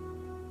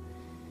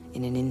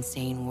 In an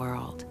insane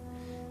world,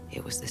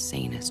 it was the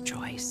sanest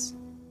choice.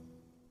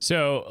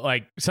 So,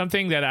 like,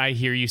 something that I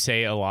hear you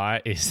say a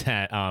lot is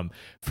that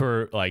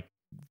for, like,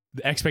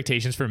 the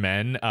expectations for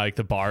men, like,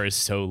 the bar is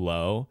so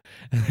low.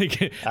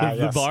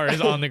 The bar is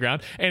on the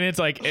ground. And it's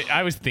like,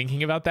 I was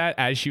thinking about that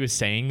as she was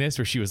saying this,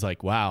 where she was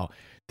like, wow,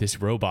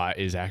 this robot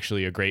is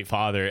actually a great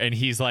father. And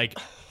he's like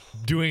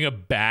doing a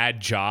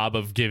bad job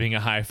of giving a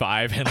high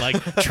five and like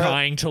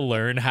trying to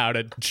learn how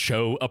to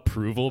show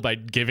approval by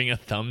giving a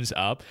thumbs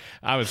up.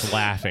 I was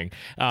laughing.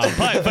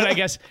 But I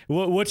guess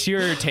what's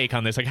your take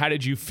on this? Like, how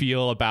did you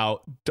feel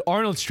about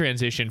Arnold's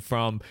transition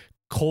from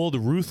cold,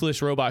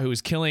 ruthless robot who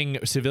is killing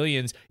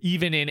civilians,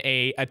 even in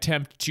a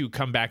attempt to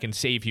come back and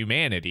save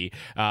humanity,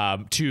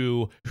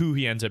 to who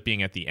he ends up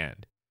being at the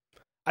end?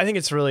 I think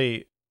it's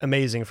really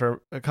amazing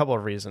for a couple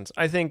of reasons.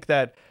 I think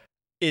that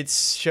it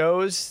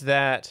shows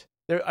that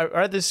I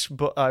read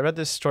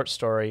this short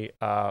story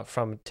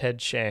from Ted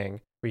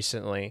Chiang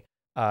recently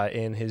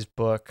in his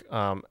book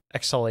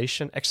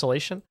Exhalation.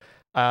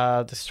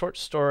 The short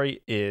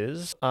story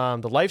is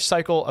the life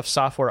cycle of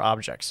software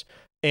objects,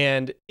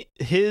 and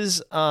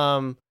his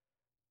into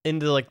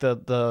like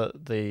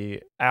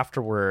the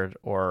afterword,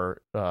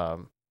 or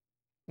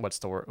what's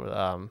the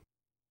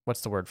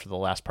word for the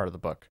last part of the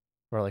book,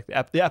 or like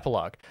the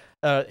epilogue.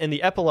 In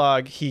the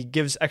epilogue, he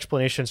gives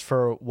explanations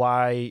for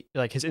why,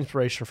 like, his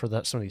inspiration for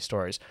some of these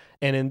stories.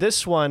 And in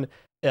this one,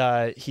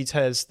 he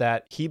says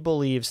that he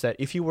believes that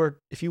if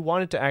you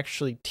wanted to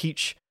actually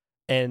teach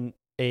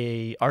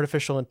a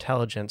artificial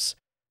intelligence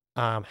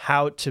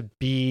how to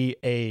be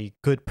a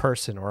good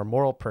person or a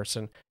moral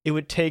person, it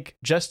would take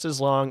just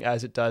as long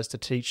as it does to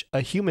teach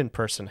a human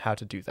person how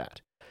to do that.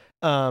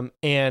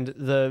 And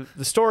the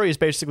story is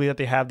basically that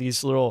they have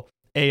these little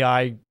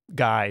AI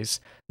guys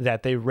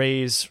that they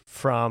raise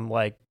from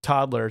like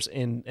toddlers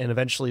and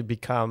eventually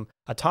become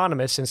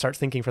autonomous and start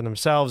thinking for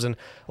themselves and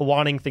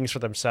wanting things for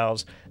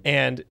themselves.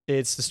 And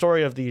it's the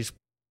story of these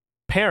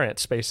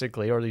parents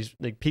basically, or these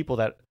like people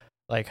that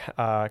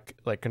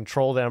like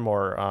control them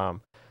or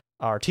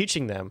are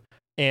teaching them,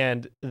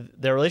 and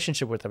their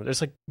relationship with them.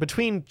 There's like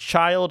between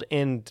child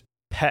and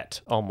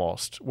pet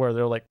almost, where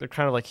they're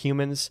kind of like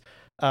humans,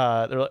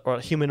 or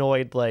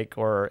humanoid like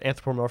or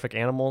anthropomorphic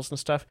animals and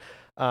stuff.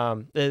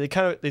 They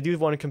do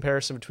want a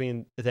comparison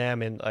between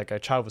them and like a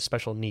child with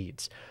special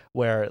needs,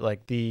 where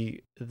like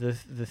the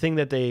thing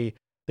that they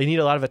need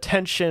a lot of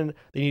attention,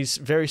 they need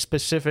very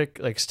specific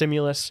like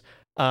stimulus,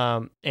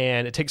 and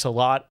it takes a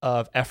lot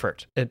of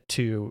effort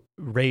to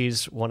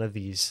raise one of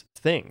these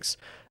things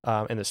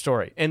in the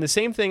story. And the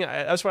same thing,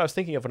 that's what I was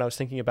thinking of when I was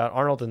thinking about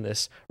Arnold in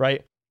this,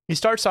 right? He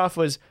starts off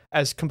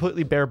as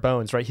completely bare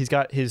bones, right? He's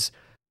got his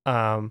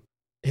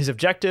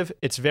objective.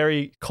 It's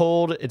very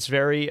cold. It's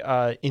very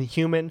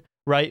inhuman,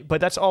 right?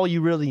 But that's all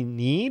you really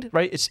need,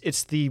 right?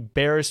 It's the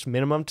barest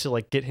minimum to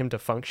like get him to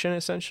function,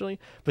 essentially,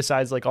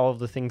 besides like all of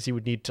the things he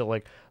would need to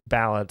like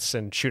balance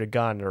and shoot a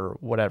gun or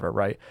whatever,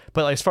 right?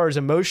 But like, as far as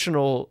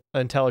emotional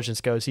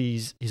intelligence goes,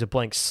 he's a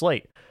blank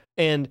slate.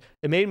 And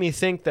it made me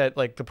think that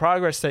like the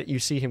progress that you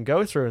see him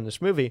go through in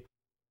this movie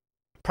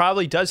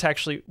probably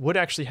would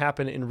actually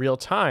happen in real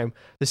time,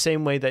 the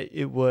same way that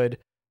it would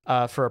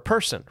for a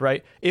person,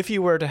 right? If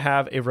you were to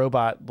have a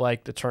robot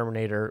like the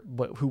Terminator,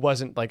 who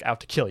wasn't like out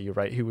to kill you,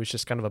 right? Who was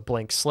just kind of a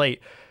blank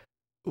slate,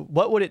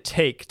 what would it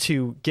take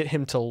to get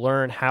him to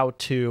learn how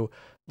to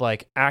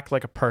like act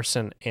like a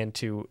person and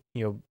to,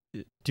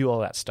 do all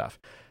that stuff?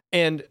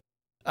 And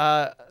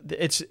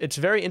it's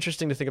very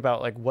interesting to think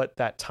about like what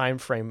that time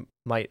frame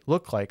might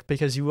look like,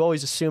 because you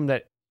always assume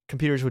that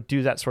computers would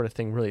do that sort of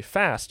thing really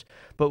fast,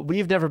 but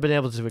we've never been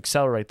able to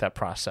accelerate that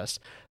process.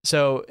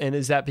 So, and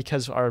is that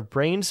because our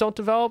brains aren't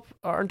developed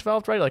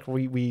right? Like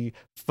we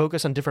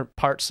focus on different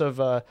parts of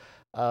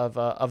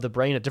the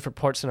brain at different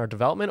parts in our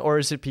development, or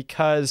is it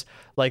because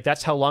like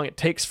that's how long it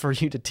takes for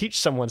you to teach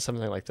someone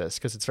something like this,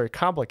 because it's very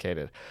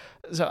complicated?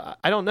 So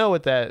I don't know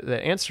what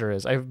the answer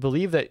is. I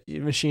believe that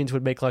machines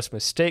would make less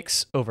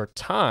mistakes over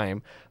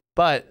time,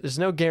 but there's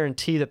no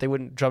guarantee that they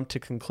wouldn't jump to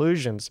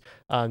conclusions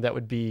that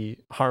would be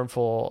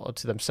harmful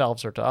to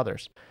themselves or to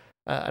others.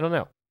 I don't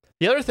know.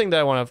 The other thing that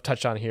I want to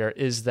touch on here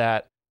is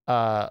that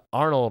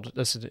Arnold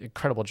does an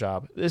incredible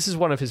job. This is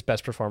one of his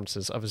best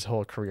performances of his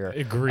whole career.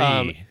 Agree.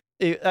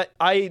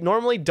 I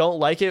normally don't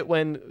like it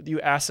when you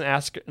ask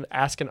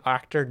an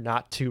actor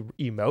not to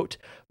emote,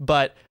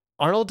 but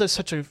Arnold does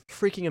such a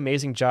freaking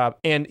amazing job,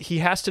 and he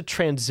has to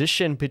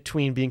transition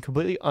between being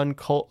completely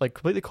cold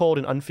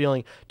and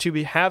unfeeling to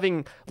be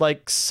having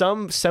like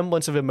some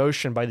semblance of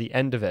emotion by the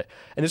end of it.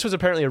 And this was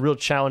apparently a real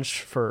challenge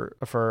for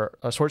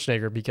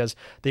Schwarzenegger, because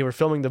they were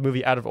filming the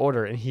movie out of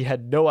order, and he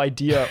had no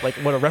idea like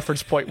what a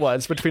reference point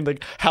was between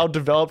like how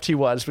developed he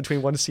was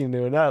between one scene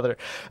to another.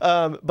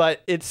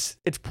 But it's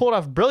pulled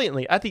off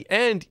brilliantly. At the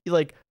end,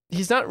 like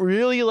he's not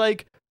really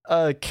like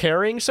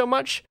caring so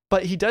much,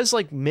 but he does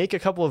like make a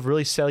couple of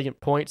really salient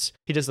points.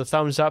 He does the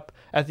thumbs up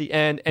at the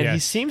end, and he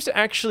seems to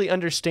actually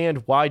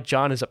understand why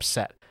John is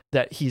upset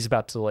that he's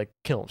about to like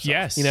kill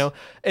himself. Yes.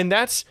 And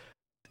that's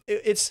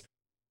it's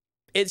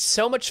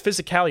so much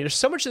physicality. There's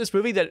so much in this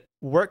movie that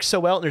works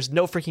so well, and there's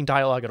no freaking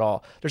dialogue at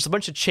all. There's a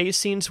bunch of chase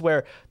scenes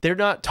where they're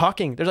not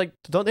talking. They're like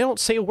they don't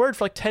say a word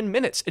for like 10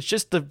 minutes. It's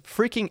just the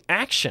freaking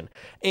action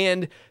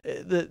and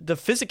the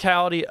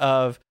physicality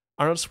of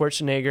Arnold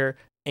Schwarzenegger,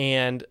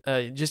 and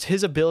just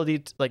his ability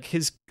to, like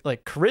his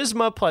like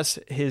charisma plus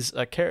his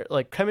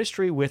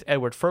chemistry with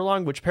Edward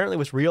Furlong, which apparently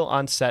was real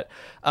on set.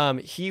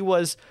 He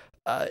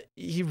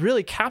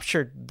really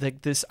captured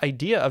like this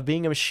idea of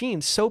being a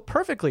machine so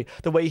perfectly.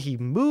 The way he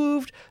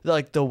moved,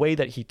 like the way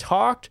that he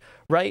talked,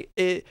 right?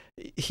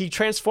 He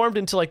transformed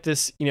into like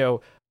this,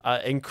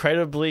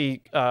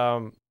 incredibly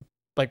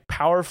like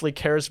powerfully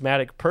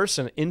charismatic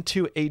person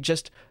into a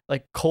just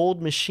like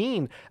cold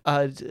machine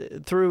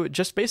through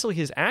just basically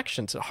his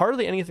actions.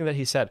 Hardly anything that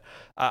he said.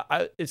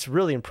 It's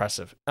really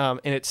impressive, and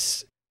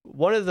it's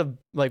one of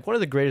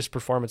the greatest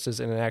performances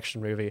in an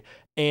action movie,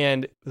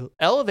 and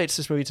elevates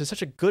this movie to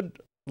such a good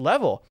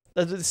level.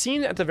 The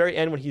scene at the very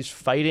end when he's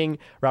fighting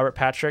Robert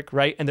Patrick,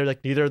 right, and they're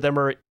like neither of them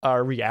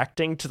are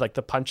reacting to like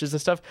the punches and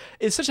stuff,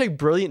 is such a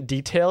brilliant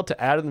detail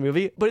to add in the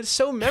movie, but it's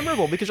so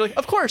memorable because you're like,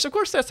 of course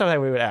that's not how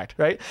we would act,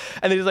 right?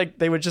 And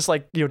they would just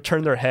like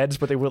turn their heads,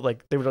 but they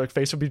would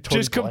face would be totally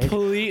just blank.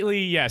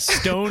 Completely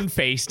stone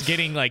faced,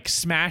 getting like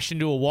smashed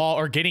into a wall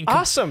or getting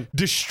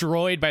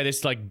destroyed by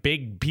this like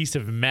big piece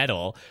of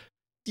metal.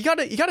 You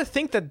gotta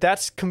think that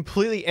that's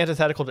completely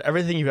antithetical to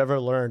everything you've ever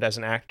learned as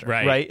an actor,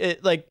 right?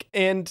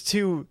 And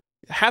to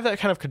have that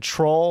kind of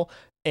control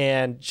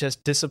and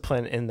just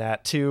discipline in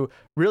that, to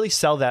really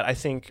sell that, I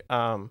think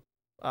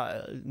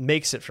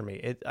makes it for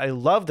me. I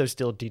love those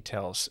little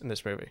details in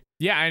this movie.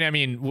 Yeah, and I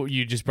mean,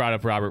 you just brought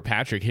up Robert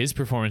Patrick. His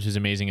performance was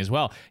amazing as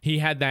well. He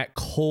had that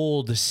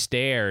cold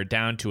stare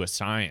down to a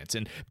science,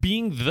 and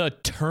being the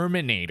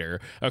Terminator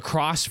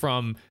across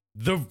from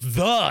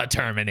the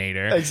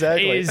Terminator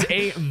Exactly. is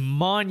a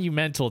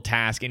monumental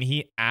task, and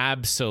he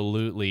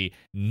absolutely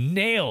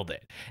nailed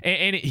it.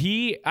 And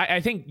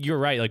I think you're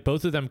right. Like,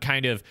 both of them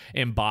kind of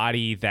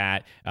embody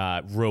that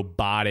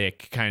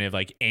robotic kind of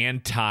like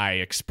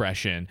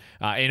anti-expression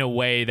in a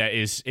way that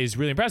is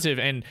really impressive.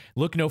 And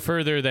look no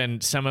further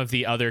than some of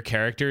the other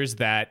characters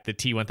that the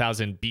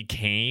T-1000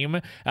 became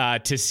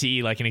to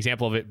see like an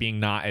example of it being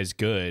not as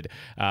good,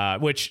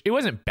 which it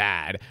wasn't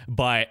bad,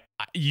 but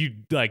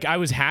I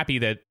was happy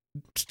that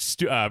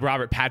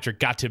Robert Patrick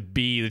got to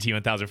be the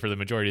T-1000 for the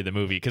majority of the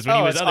movie, because when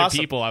he was other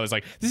people, I was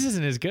like, this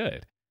isn't as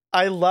good.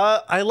 I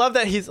love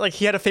that he's like,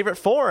 he had a favorite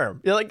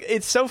form. Like,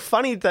 it's so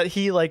funny that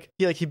he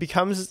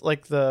becomes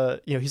like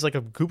he's like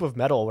a goop of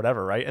metal or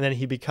whatever, right? And then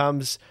he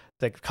becomes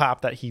the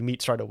cop that he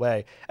meets right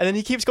away, and then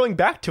he keeps going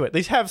back to it.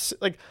 They have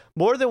like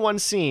more than one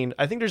scene.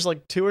 I think there's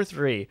like 2 or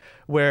 3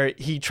 where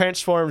he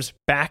transforms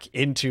back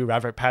into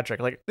Robert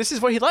Patrick. Like, this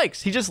is what he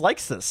likes. He just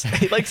likes this.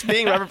 He likes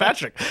being Robert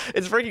Patrick.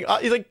 It's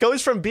freaking. He like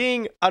goes from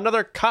being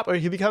another cop, or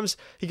he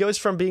goes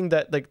from being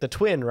that like the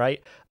twin,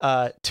 right,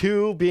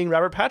 to being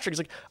Robert Patrick. He's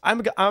like,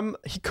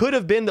 he could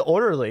have been the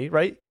orderly,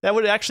 right? That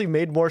would have actually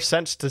made more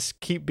sense to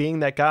keep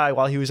being that guy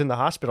while he was in the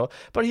hospital.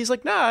 But he's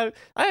like, nah,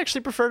 I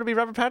actually prefer to be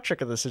Robert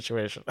Patrick in this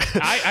situation.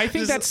 I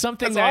think that's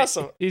something that's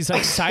that awesome. is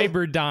like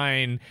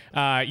Cyberdyne,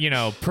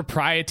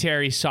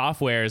 proprietary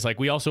software is like,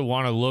 we also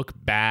want to look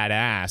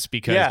badass,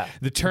 because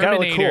the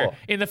Terminator, cool.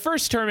 in the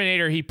first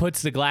Terminator, he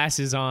puts the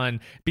glasses on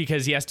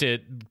because he has to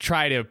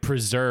try to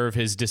preserve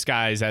his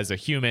disguise as a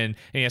human, and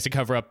he has to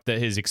cover up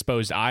his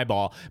exposed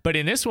eyeball. But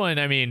in this one,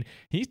 I mean,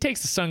 he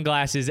takes the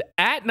sunglasses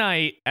at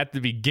night at the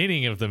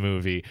beginning of the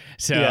movie.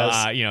 So,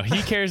 yes.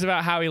 He cares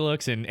about how he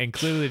looks, and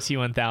clearly the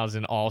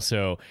T-1000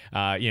 also,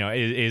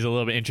 is a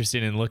little bit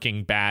interested in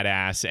looking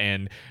badass,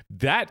 and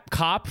that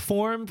cop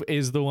form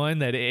is the one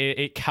that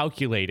it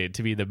calculated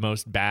to be the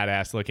most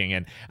badass looking,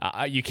 and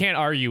you can't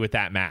argue with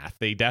that math.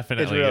 They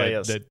definitely really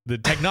is. The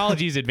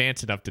technology is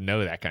advanced enough to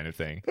know that kind of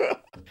thing.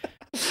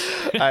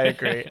 I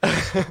agree.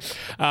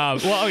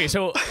 Okay,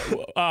 so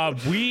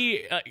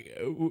we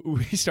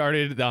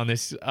started on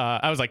this.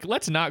 I was like,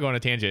 let's not go on a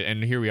tangent,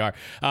 and here we are.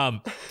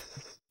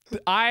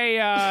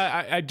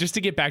 I just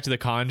to get back to the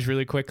cons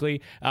really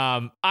quickly.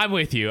 I'm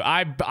with you.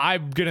 I'm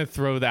gonna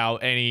throw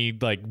out any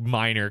like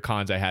minor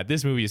cons I had.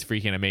 This movie is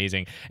freaking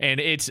amazing, and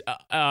it's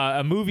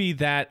a movie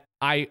that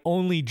I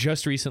only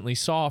just recently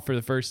saw for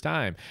the first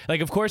time.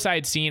 Like, of course, I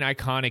had seen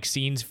iconic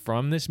scenes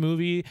from this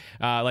movie.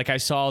 Like, I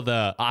saw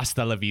the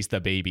 "Hasta la vista,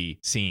 baby"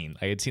 scene.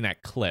 I had seen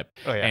that clip,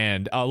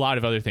 and a lot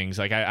of other things.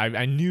 Like,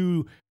 I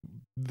knew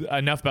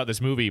enough about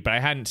this movie, but I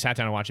hadn't sat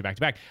down and watched it back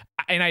to back,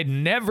 and I'd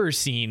never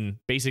seen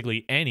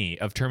basically any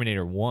of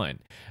Terminator 1.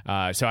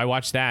 So I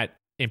watched that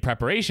in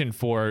preparation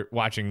for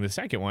watching the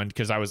second one,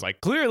 because I was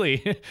like,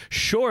 clearly,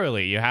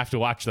 surely you have to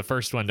watch the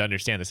first one to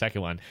understand the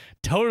second one.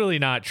 Totally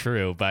not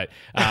true, but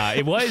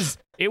it was.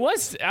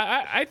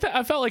 I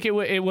felt like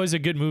it was a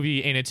good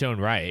movie in its own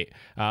right.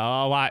 A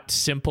lot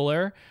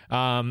simpler,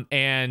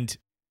 and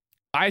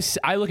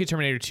I look at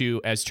Terminator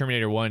 2 as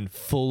Terminator 1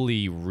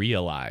 fully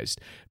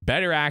realized.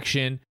 Better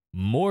action,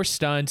 more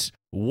stunts,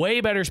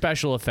 way better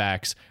special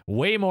effects,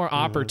 way more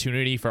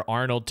opportunity for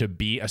Arnold to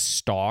be a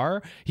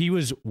star. He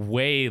was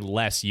way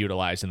less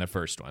utilized in the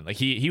first one. Like,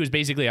 he was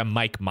basically a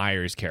Mike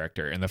Myers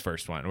character in the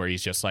first one, where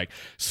he's just like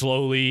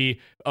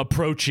slowly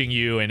approaching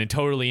you and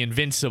totally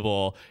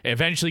invincible,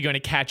 eventually going to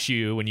catch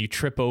you when you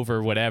trip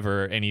over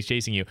whatever, and he's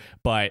chasing you,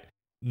 but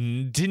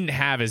didn't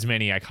have as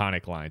many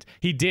iconic lines.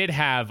 He did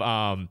have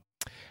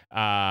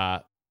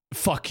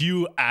fuck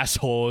you,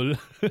 asshole.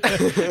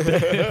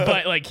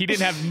 But like, he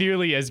didn't have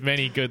nearly as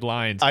many good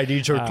lines. I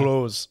need your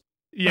clothes.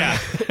 Yeah.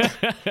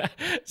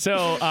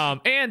 So,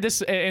 and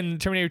this, in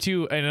Terminator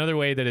 2, another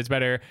way that it's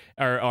better,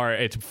 or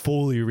it's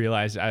fully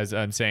realized, as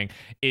I'm saying,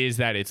 is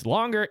that it's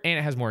longer and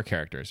it has more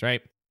characters,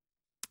 right?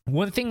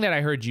 One thing that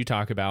I heard you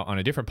talk about on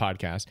a different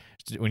podcast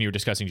when you were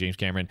discussing James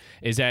Cameron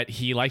is that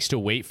he likes to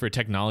wait for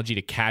technology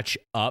to catch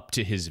up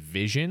to his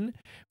vision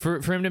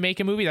for him to make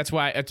a movie. It's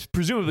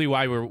presumably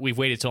why we've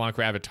waited so long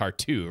for Avatar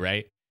 2,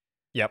 right?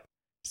 Yep.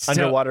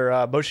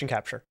 Underwater motion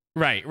capture.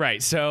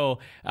 Right. So,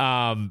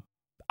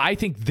 I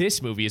think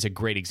this movie is a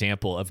great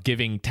example of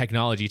giving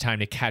technology time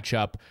to catch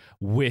up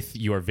with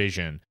your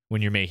vision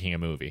when you're making a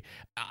movie.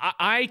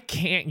 I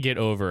can't get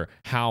over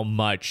how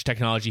much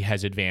technology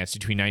has advanced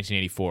between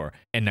 1984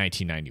 and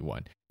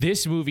 1991.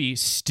 This movie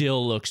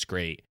still looks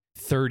great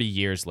 30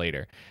 years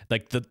later.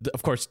 Like,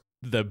 of course,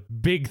 the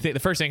big thing,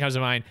 the first thing that comes to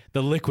mind,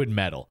 the liquid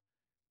metal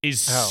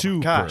is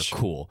super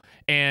cool.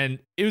 And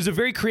it was a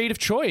very creative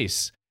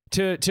choice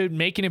to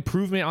make an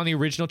improvement on the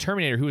original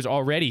Terminator, who was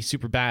already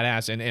super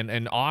badass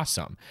and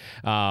awesome.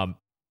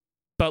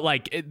 But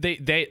like,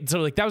 so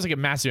like, that was like a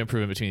massive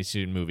improvement between these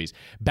two movies.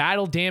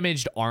 Battle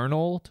damaged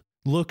Arnold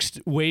looks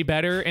way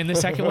better in the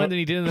second one than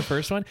he did in the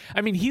first one.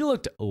 I mean, he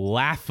looked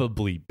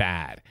laughably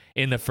bad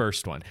in the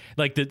first one.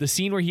 Like, the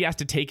scene where he has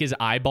to take his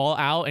eyeball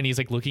out and he's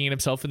like looking at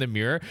himself in the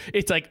mirror.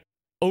 It's like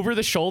over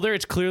the shoulder.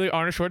 It's clearly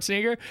Arnold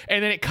Schwarzenegger.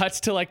 And then it cuts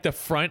to like the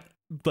front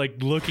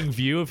like looking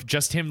view of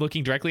just him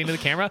looking directly into the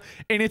camera,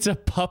 and it's a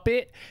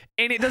puppet,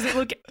 and it doesn't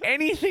look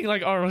anything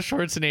like Arnold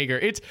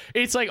Schwarzenegger.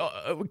 It's like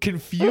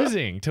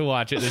confusing to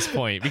watch at this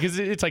point, because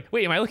it's like,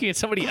 wait, am I looking at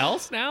somebody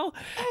else now?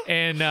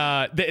 And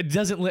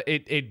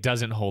it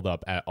doesn't hold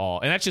up at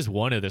all. And that's just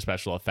one of the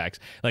special effects.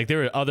 Like there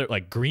were other,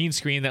 like green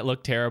screen that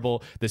looked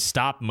terrible, the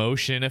stop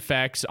motion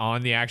effects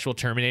on the actual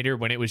Terminator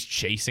when it was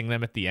chasing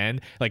them at the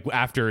end, like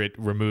after it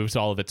removes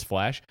all of its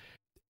flesh.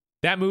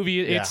 That movie,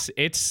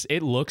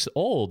 it looks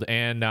old,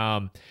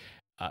 and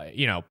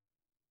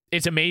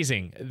it's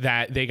amazing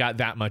that they got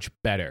that much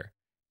better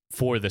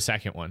for the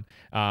second one.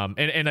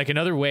 And like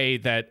another way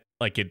that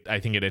I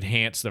think it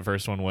enhanced the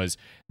first one was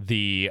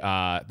the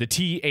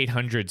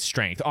T-800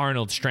 strength,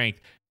 Arnold's strength,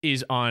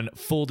 is on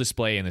full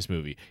display in this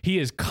movie. He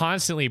is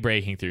constantly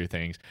breaking through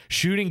things,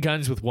 shooting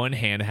guns with one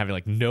hand, having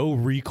like no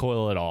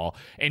recoil at all,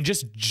 and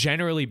just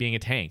generally being a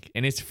tank.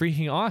 And it's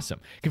freaking awesome.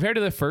 Compared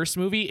to the first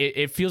movie,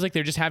 it feels like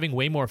they're just having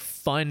way more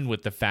fun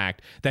with the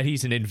fact that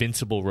he's an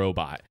invincible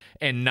robot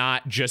and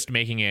not just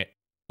making it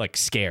like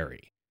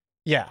scary.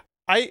 Yeah.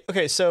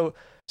 So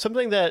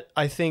something that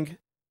I think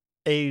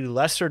a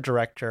lesser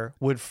director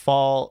would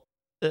fall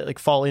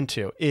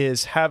into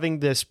is having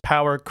this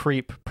power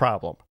creep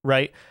problem,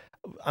 right?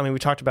 I mean, we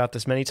talked about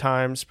this many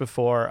times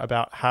before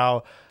about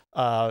how,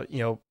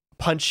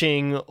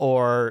 punching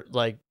or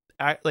like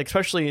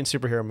especially in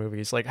superhero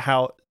movies, like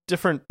how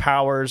different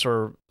powers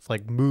or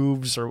like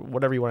moves or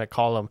whatever you want to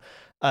call them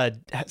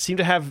seem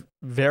to have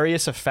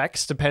various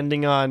effects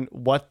depending on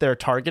what their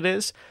target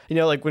is.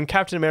 Like when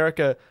Captain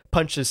America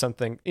punches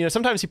something,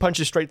 sometimes he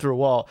punches straight through a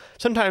wall.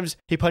 Sometimes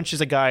he punches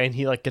a guy and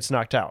he like gets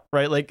knocked out,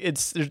 right? Like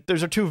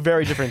those are two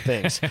very different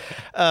things.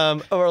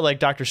 Or like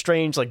Doctor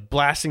Strange, like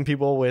blasting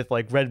people with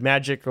like red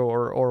magic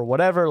or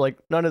whatever. Like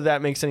none of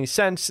that makes any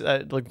sense.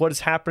 Like what is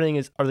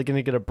happening are they going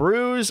to get a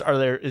bruise?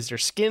 Is their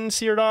skin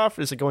seared off?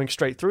 Is it going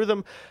straight through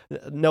them?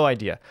 No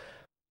idea.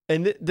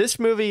 And this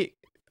movie,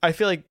 I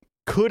feel like,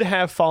 could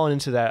have fallen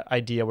into that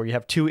idea where you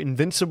have two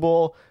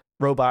invincible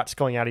robots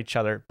going at each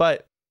other.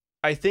 But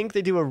I think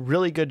they do a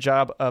really good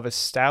job of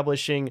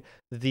establishing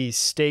the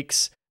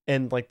stakes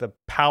and like the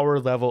power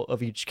level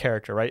of each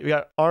character, right? We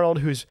got Arnold,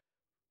 who's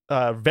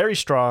very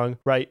strong,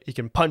 right? He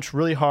can punch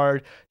really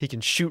hard. He can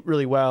shoot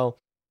really well.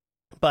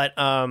 But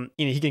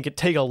he can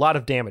take a lot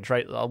of damage,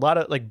 right? A lot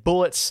of like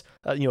bullets,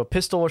 a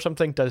pistol or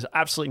something does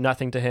absolutely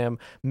nothing to him.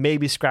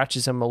 Maybe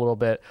scratches him a little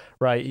bit,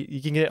 right?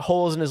 You can get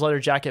holes in his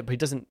leather jacket, but he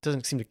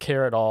doesn't seem to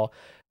care at all.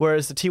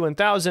 Whereas the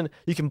T-1000,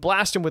 you can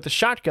blast him with a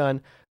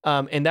shotgun,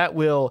 and that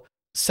will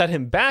set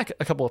him back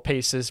a couple of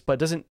paces, but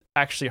doesn't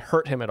actually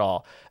hurt him at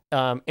all.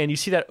 And you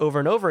see that over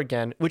and over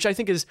again, which I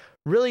think it's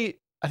really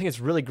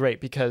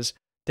great, because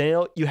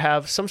then you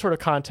have some sort of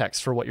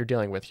context for what you're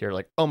dealing with here.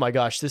 Like, oh my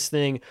gosh, this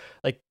thing,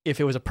 like if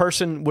it was a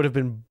person, would have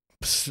been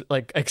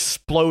like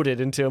exploded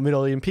into a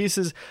million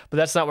pieces, but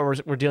that's not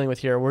what we're dealing with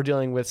here. We're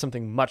dealing with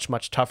something much,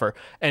 much tougher,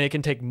 and it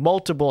can take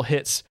multiple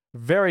hits,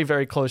 very,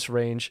 very close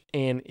range,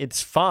 and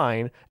it's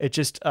fine. It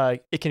just,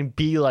 it can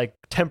be like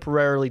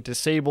temporarily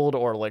disabled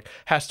or like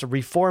has to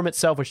reform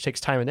itself, which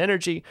takes time and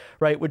energy,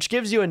 right? Which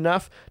gives you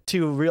enough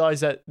to realize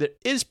that it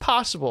is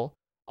possible,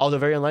 although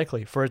very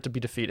unlikely, for it to be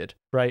defeated,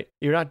 right?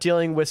 You're not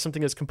dealing with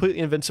something that's completely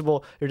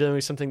invincible. You're dealing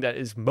with something that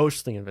is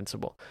mostly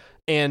invincible.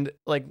 And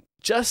like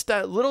just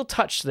that little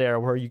touch there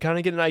where you kind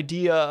of get an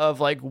idea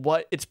of like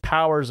what its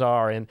powers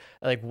are and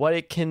like what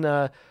it can,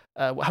 how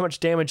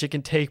much damage it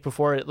can take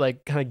before it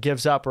like kind of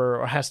gives up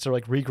or has to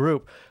like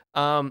regroup,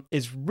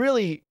 is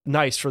really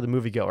nice for the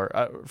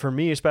moviegoer. For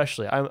me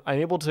especially, I'm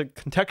able to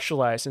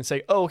contextualize and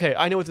say, oh, okay,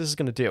 I know what this is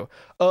going to do.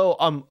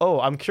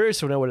 I'm curious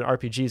to know what an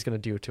RPG is going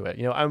to do to it.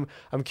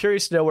 I'm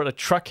curious to know what a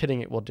truck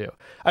hitting it will do.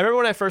 I remember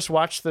when I first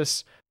watched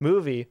this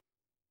movie,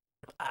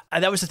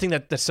 that was the thing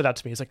that stood out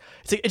to me. It's like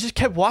it just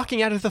kept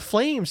walking out of the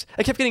flames.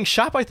 I kept getting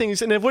shot by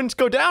things and it wouldn't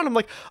go down. I'm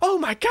like, oh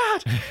my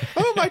God,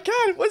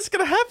 what's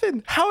going to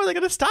happen? How are they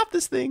going to stop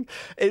this thing?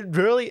 It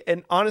really,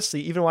 and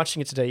honestly, even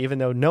watching it today, even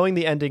though knowing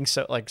the ending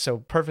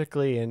so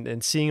perfectly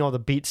and seeing all the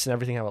beats and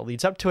everything, how it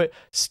leads up to it,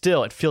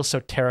 still, it feels so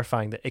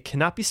terrifying that it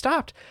cannot be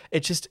stopped. It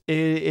just,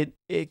 it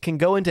can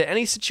go into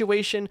any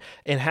situation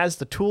and has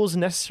the tools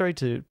necessary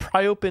to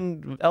pry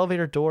open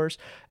elevator doors.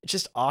 It's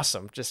just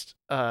awesome. Just,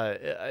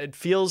 it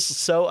feels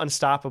so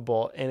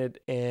unstoppable, and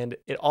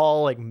it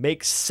all like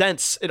makes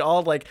sense. It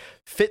all like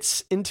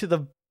fits into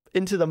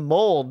the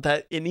mold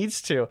that it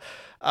needs to.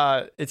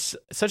 It's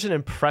such an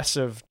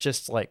impressive,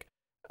 just like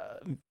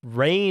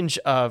range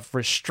of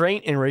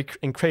restraint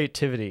and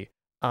creativity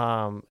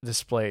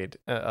displayed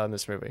on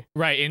this movie.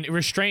 Right, and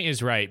restraint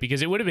is right,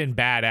 because it would have been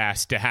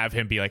badass to have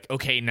him be like,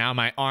 okay, now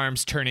my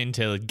arms turn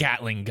into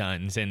Gatling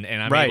guns and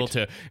I'm able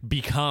to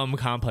become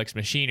complex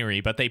machinery,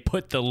 but they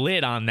put the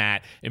lid on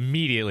that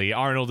immediately.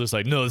 Arnold is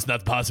like, no, it's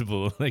not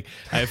possible. Like,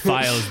 I have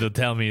files that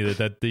tell me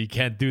that you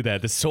can't do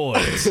that. The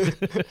swords.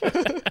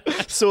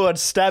 sword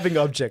stabbing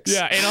objects.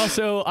 Yeah, and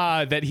also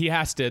that he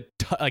has to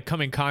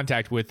come in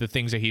contact with the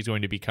things that he's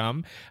going to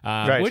become,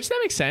 Right. which that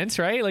makes sense,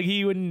 right? Like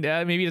he wouldn't,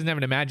 maybe he doesn't have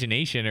an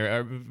imagination,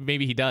 or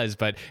maybe he does,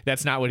 but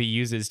that's not what he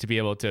uses to be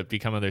able to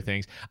become other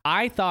things.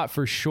 I thought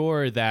for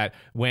sure that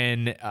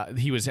when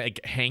he was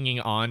like hanging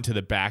on to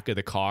the back of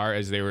the car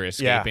as they were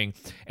escaping,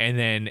 and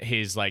then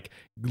his like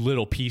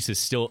little piece is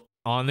still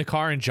on the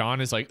car and John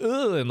is like,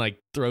 ugh, and like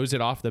throws it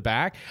off the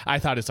back. I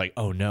thought it's like,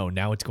 oh no,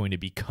 now it's going to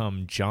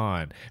become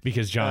John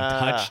because John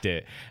touched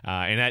it.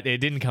 And that it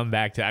didn't come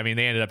back to, I mean,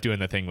 they ended up doing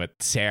the thing with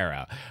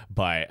Sarah,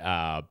 but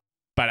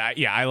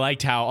I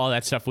liked how all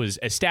that stuff was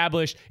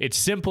established. It's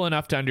simple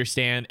enough to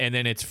understand, and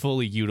then it's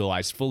fully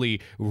utilized, fully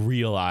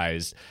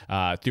realized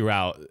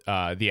throughout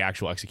the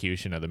actual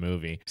execution of the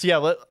movie. So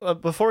yeah,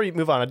 before we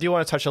move on, I do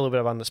want to touch a little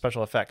bit on the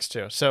special effects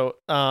too. So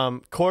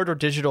Corridor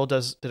Digital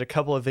did a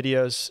couple of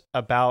videos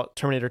about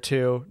Terminator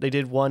 2. They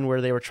did one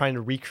where they were trying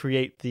to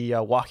recreate the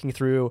walking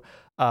through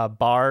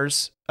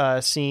bars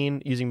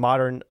scene using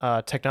modern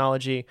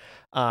technology,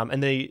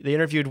 and they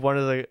interviewed one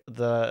of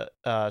the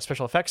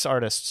special effects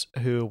artists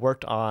who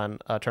worked on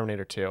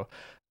Terminator 2,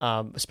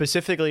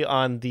 specifically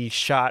on the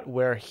shot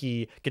where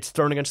he gets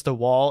thrown against the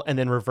wall and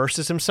then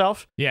reverses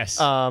himself. Yes.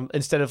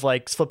 Instead of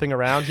like flipping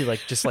around, he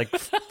like just like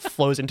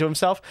flows into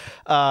himself.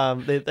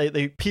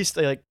 They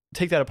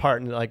take that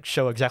apart and like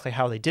show exactly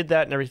how they did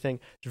that and everything.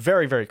 It's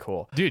very, very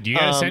cool. Dude, you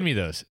gotta send me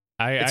those.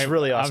 It's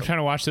really awesome. I'm trying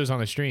to watch those on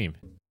the stream.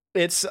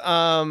 It's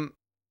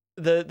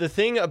the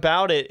thing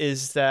about it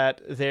is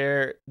that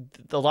a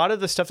lot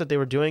of the stuff that they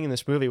were doing in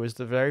this movie was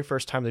the very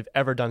first time they've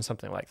ever done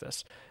something like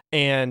this,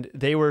 and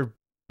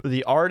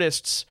the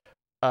artists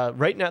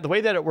right now. The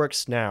way that it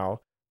works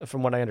now,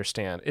 from what I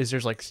understand, is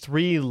there's like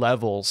 3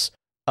 levels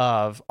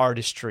of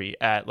artistry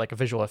at like a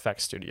visual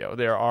effects studio.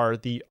 There are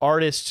the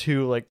artists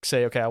who like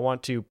say, okay, I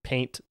want to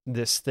paint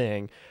this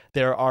thing.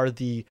 There are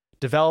the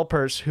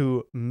developers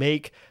who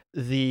make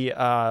the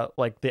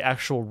like the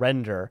actual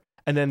render.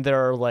 And then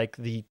there are like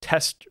the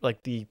test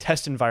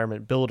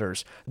environment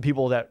builders, the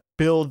people that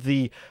build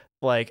the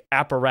like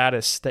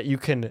apparatus that you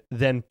can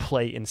then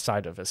play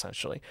inside of,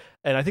 essentially.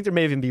 And I think there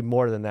may even be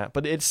more than that,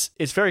 but it's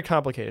very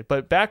complicated.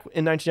 But back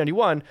in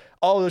 1991,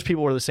 all of those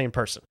people were the same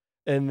person,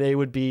 and they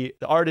would be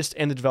the artist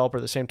and the developer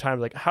at the same time.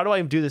 Like, how do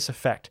I do this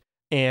effect?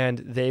 And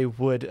they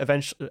would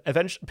eventually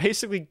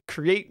basically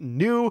create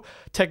new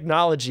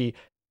technology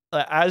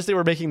as they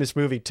were making this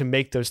movie to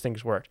make those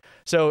things work.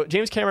 So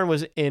James Cameron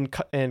was in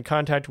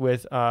contact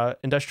with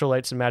Industrial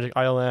Lights and Magic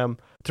ILM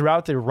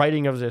throughout the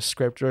writing of this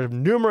script. There were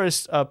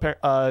numerous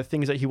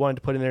things that he wanted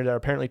to put in there that are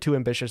apparently too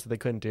ambitious that they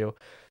couldn't do.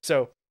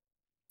 So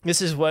this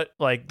is what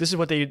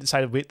they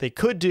decided they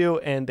could do,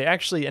 and they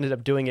actually ended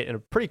up doing it in a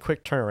pretty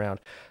quick turnaround.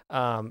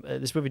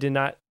 This movie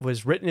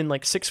was written in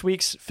like 6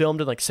 weeks,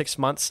 filmed in like 6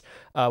 months,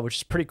 which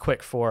is pretty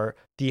quick for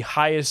the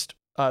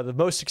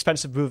most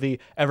expensive movie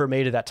ever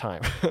made at that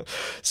time.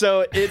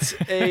 So it's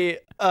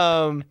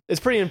it's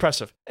pretty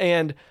impressive.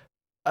 And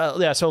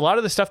so a lot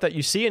of the stuff that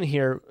you see in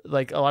here,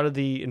 like a lot of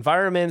the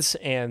environments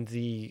and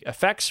the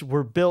effects,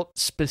 were built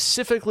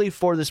specifically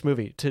for this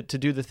movie to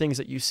do the things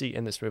that you see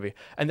in this movie.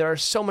 And there are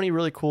so many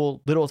really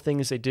cool little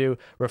things they do.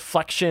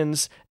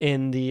 Reflections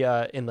in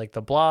the in like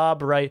the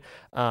blob, right?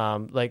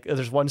 Like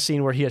there's one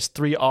scene where he has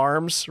 3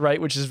 arms,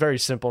 right? Which is very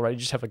simple, right? You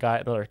just have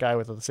another guy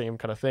with the same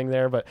kind of thing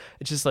there, but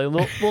it's just like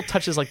little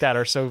touches like that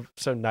are so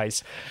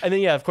nice. And then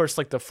yeah, of course,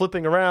 like the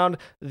flipping around,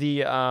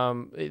 the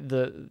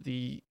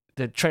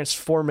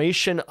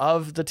transformation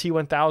of the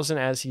T-1000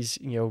 as he's,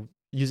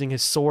 using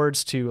his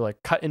swords to like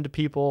cut into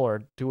people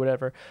or do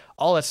whatever.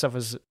 All that stuff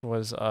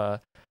was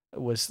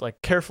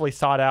like carefully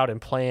thought out and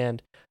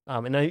planned.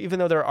 And even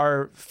though there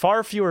are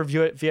far fewer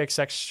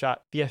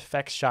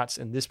VFX shots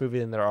in this movie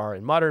than there are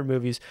in modern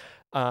movies,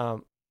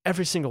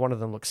 every single one of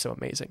them looks so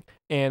amazing.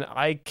 And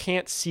I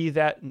can't see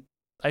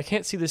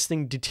this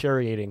thing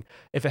deteriorating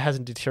if it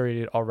hasn't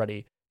deteriorated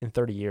already in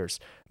 30 years.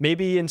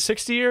 Maybe in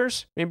 60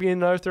 years, maybe in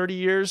another 30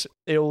 years,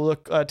 it'll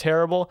look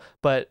terrible,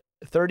 but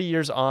 30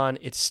 years on,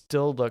 it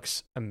still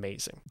looks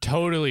amazing.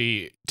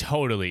 Totally.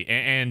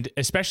 And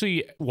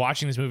especially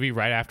watching this movie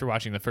right after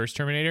watching the first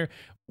Terminator,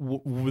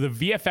 the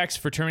VFX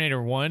for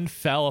Terminator 1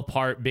 fell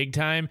apart big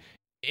time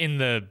in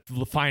the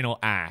final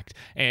act.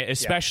 And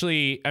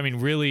especially, I mean,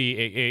 really,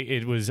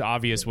 it was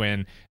obvious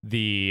when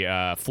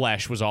the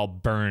flesh was all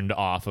burned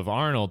off of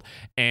Arnold.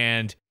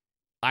 And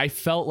I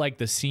felt like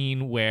the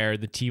scene where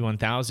the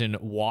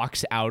T-1000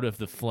 walks out of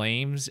the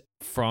flames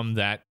from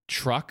that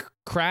truck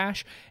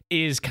crash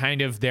is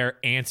kind of their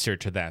answer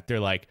to that. They're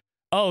like,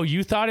 oh,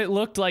 you thought it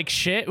looked like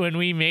shit when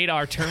we made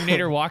our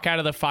Terminator walk out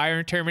of the fire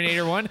in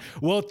Terminator 1?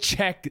 Well,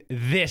 check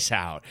this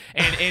out.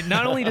 And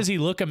not only does he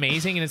look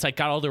amazing and it's like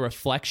got all the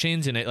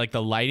reflections and it like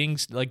the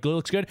lighting's like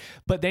looks good,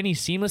 but then he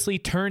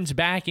seamlessly turns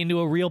back into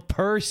a real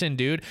person,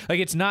 dude. Like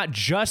it's not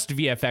just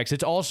VFX.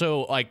 It's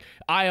also like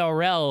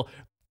IRL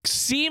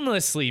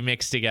seamlessly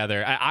mixed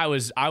together. I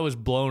was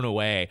blown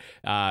away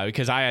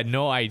because I had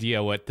no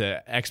idea what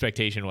the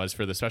expectation was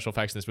for the special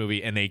effects in this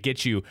movie, and they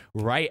get you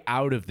right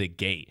out of the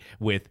gate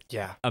with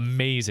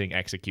amazing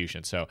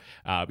execution. So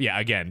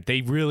again,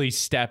 they really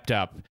stepped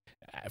up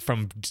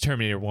from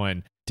Terminator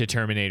 1 to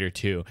Terminator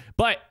 2.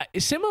 But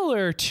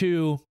similar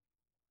to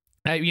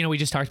we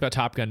just talked about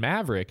Top Gun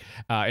Maverick,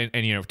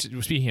 and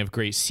speaking of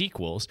great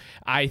sequels,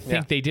 I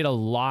think they did a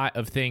lot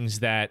of things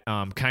that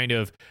kind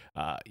of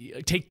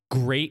take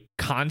great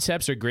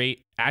concepts or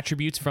great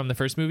attributes from the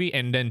first movie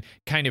and then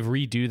kind of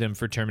redo them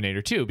for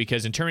Terminator 2.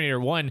 Because in Terminator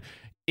 1,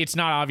 it's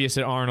not obvious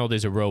that Arnold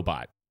is a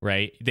robot.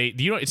 Right?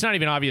 It's not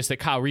even obvious that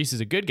Kyle Reese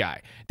is a good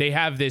guy. They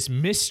have this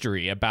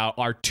mystery about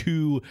our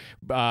two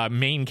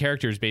main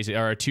characters, basically,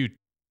 or our two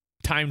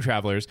time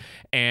travelers,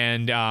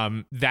 and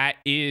that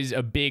is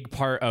a big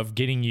part of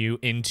getting you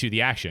into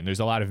the action. There's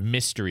a lot of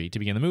mystery to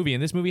begin the movie,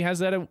 and this movie has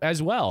that as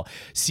well.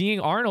 Seeing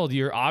Arnold,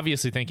 you're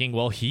obviously thinking,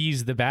 well,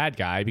 he's the bad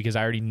guy because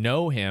I already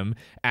know him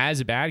as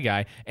a bad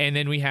guy. And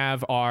then we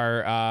have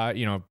our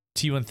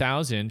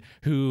T-1000,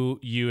 who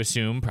you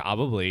assume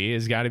probably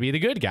has got to be the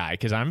good guy,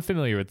 because I'm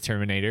familiar with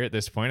Terminator at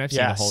this point. I've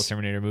seen the whole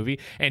Terminator movie,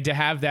 and to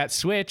have that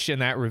switch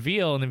and that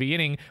reveal in the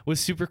beginning was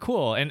super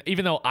cool. And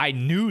even though I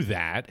knew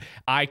that,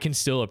 I can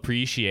still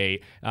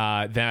appreciate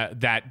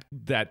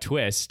that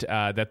twist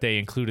that they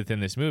included in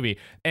this movie.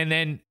 And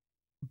then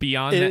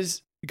beyond that,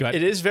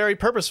 it is very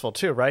purposeful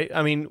too, right?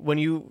 I mean, when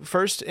you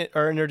first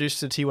are introduced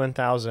to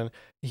T-1000,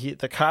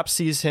 the cop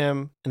sees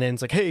him and then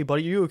it's like, "Hey,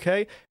 buddy, you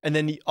okay?" And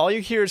then all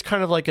you hear is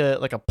kind of like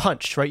a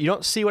punch, right? You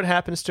don't see what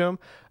happens to him.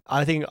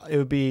 I think it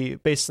would be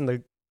based on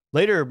the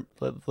later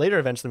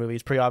events of the movie.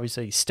 It's pretty obvious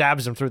that he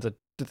stabs him through the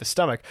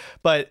stomach,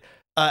 but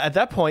at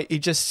that point, it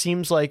just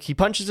seems like he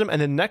punches him,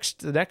 and the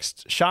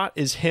next shot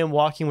is him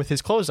walking with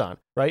his clothes on,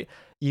 right?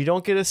 You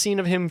don't get a scene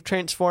of him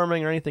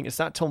transforming or anything. It's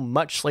not till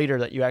much later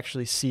that you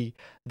actually see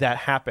that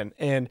happen.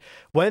 And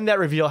when that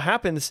reveal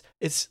happens,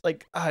 it's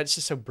like, it's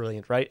just so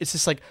brilliant, right? It's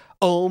just like,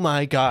 oh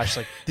my gosh,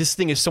 like this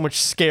thing is so much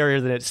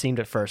scarier than it seemed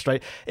at first,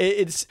 right?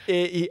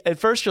 At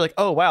first you're like,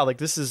 oh wow, like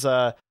this is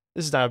not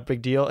a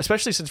big deal,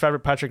 especially since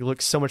Robert Patrick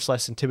looks so much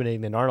less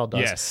intimidating than Arnold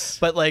does. Yes.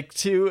 But like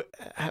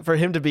for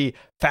him to be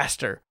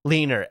faster,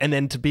 leaner, and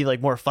then to be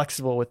like more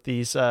flexible with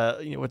these,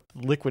 with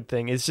the liquid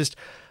thing, it's just,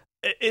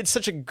 it's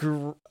such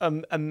a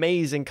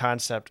amazing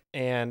concept.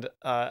 And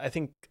I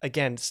think,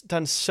 again, it's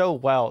done so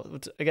well.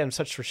 Again,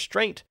 such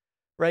restraint,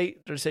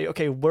 right? To say,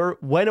 okay,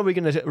 when are we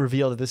going to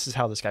reveal that this is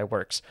how this guy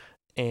works?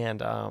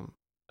 And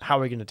how are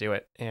we going to do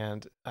it?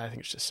 And I think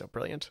it's just so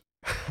brilliant.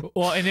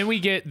 Well, and then we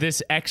get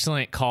this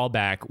excellent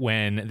callback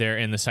when they're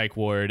in the psych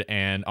ward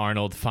and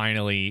Arnold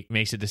finally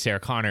makes it to Sarah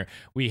Connor.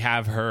 We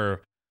have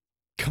her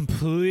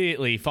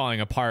completely falling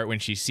apart when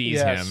she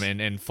sees him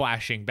and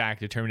flashing back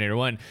to Terminator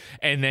 1.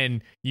 And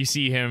then you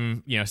see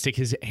him, stick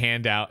his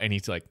hand out and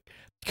he's like,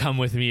 "Come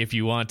with me if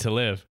you want to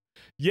live."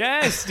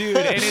 Yes, dude.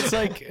 And it's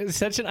like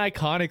such an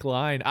iconic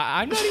line.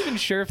 I'm not even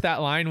sure if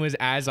that line was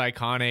as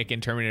iconic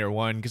in Terminator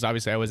 1, because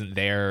obviously I wasn't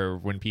there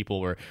when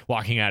people were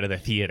walking out of the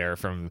theater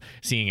from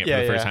seeing it for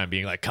the first time,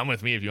 being like, "Come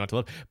with me if you want to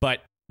live."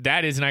 But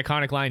that is an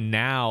iconic line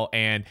now,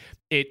 and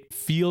it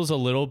feels a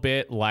little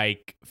bit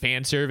like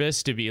fan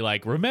service to be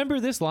like, remember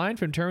this line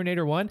from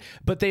Terminator 1?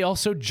 But they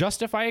also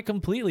justify it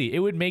completely. It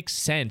would make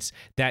sense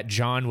that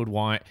John would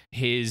want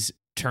his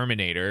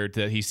Terminator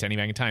that he's sending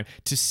back in time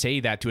to say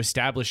that, to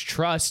establish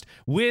trust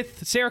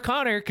with Sarah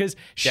Connor, because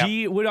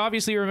she would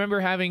obviously remember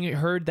having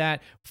heard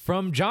that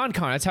from John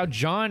Connor. That's how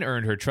John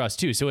earned her trust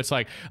too. So it's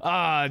like,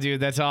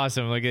 dude, that's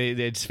awesome. Like,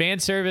 it's fan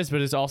service,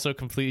 but it's also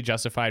completely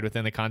justified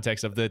within the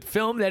context of the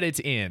film that it's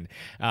in,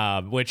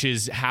 which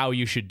is how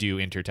you should do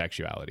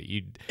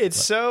intertextuality.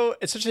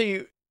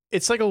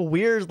 It's like a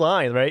weird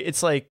line, right?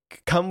 It's like,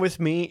 "Come with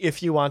me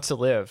if you want to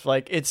live."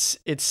 Like it's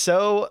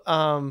so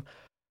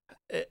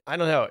I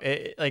don't know.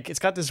 It's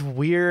got this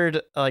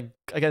weird,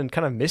 again,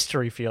 kind of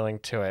mystery feeling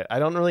to it. I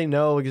don't really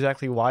know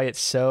exactly why it's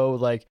so,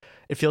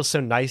 it feels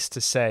so nice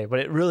to say, but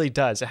it really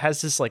does. It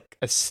has this,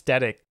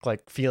 aesthetic,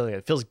 feeling.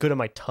 It feels good on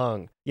my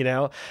tongue,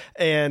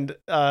 And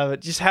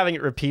just having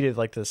it repeated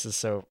like this is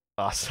so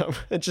awesome.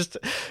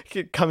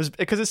 It comes,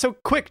 because it's so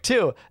quick,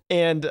 too.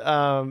 And,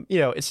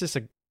 it's just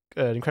an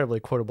incredibly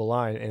quotable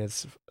line, and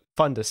it's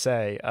fun to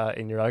say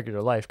in your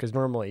regular life, because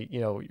normally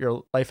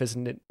your life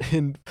isn't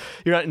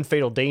you're not in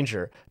fatal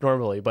danger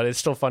normally, but it's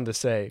still fun to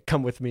say,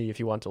 "Come with me if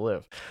you want to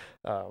live."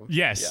 No,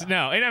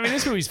 and I mean,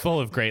 this movie's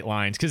full of great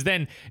lines, because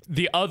then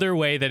the other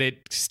way that it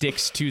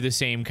sticks to the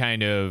same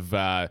kind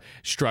of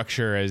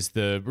structure as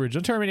the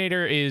original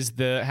Terminator is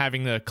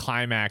having the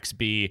climax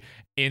be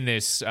in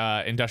this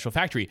industrial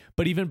factory.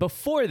 But even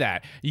before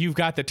that, you've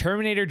got the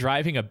Terminator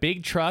driving a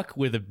big truck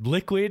with a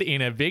liquid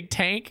in a big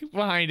tank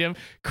behind him,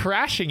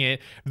 crashing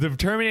it, the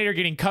Terminator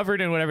getting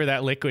covered in whatever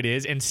that liquid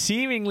is and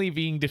seemingly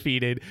being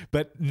defeated,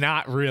 but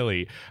not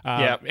really.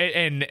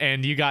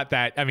 And you got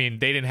that. I mean,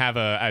 they didn't have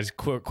a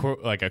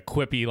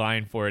quippy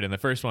line for it in the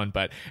first one,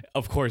 but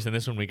of course in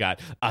this one we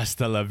got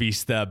 "Hasta la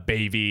vista,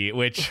 baby,"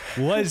 which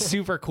was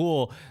super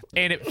cool.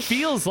 And it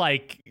feels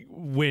like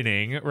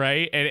winning,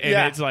 right? And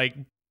Yeah. it's like,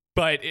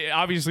 but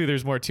obviously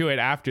there's more to it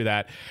after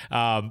that.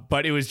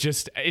 But it was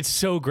just, it's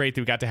so great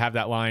that we got to have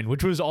that line,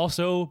 which was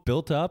also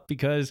built up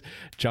because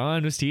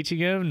John was teaching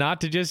him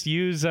not to just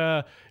use,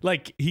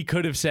 like he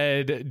could have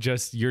said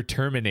just you're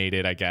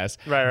terminated, I guess.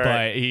 Right.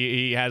 But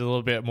he had a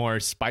little bit more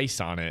spice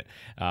on it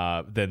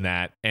than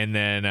that. And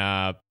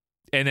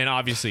then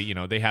obviously, you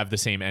know, they have the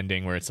same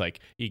ending where it's like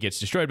he gets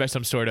destroyed by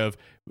some sort of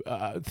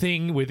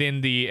thing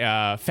within the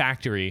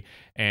factory,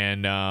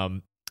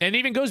 and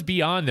even goes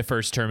beyond the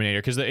first Terminator,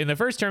 because in the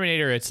first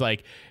Terminator, it's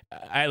like,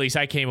 at least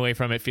I came away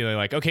from it feeling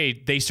like, okay,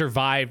 they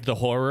survived the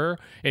horror.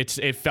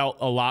 It felt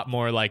a lot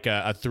more like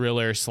a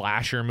thriller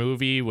slasher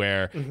movie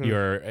where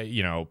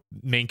your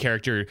main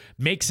character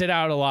makes it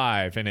out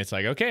alive, and it's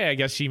like, okay, I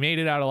guess she made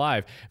it out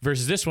alive.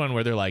 Versus this one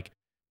where they're like,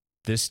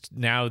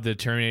 now the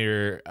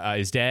Terminator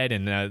is dead,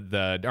 and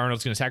the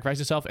Arnold's going to sacrifice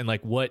himself, and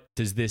like, what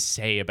does this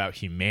say about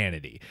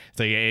humanity? It's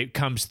like it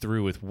comes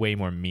through with way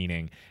more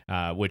meaning,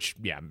 which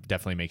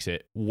definitely makes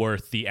it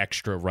worth the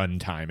extra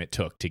runtime it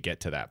took to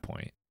get to that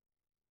point.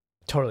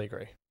 Totally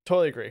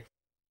agree.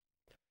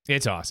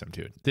 It's awesome,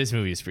 dude. This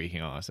movie is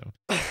freaking awesome.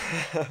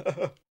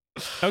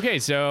 Okay,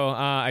 so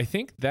I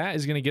think that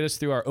is going to get us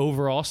through our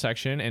overall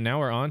section, and now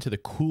we're on to the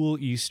cool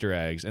Easter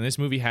eggs, and this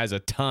movie has a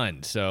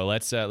ton. So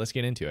let's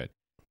get into it.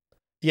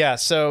 Yeah,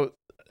 so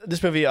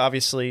this movie,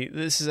 obviously,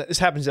 this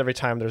happens every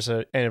time there's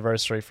an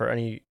anniversary for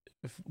any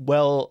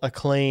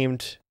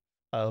well-acclaimed,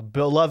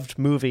 beloved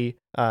movie,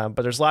 but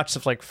there's lots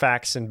of like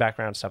facts and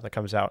background stuff that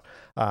comes out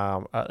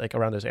like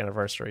around those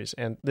anniversaries.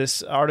 And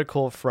this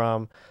article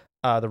from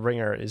The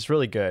Ringer is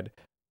really good,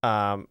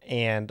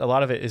 and a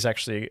lot of it is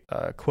actually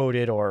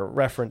quoted or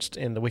referenced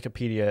in the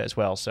Wikipedia as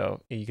well,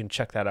 so you can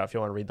check that out if you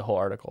want to read the whole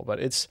article. But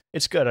it's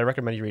good. I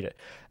recommend you read it.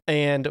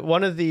 And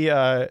one of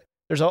the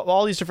there's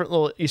all these different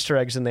little Easter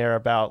eggs in there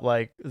about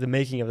like the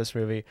making of this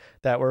movie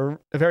that were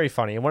very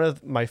funny. And one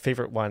of my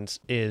favorite ones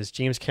is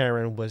James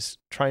Cameron was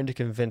trying to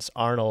convince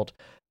Arnold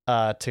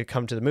to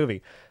come to the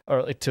movie,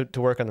 or like,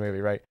 to work on the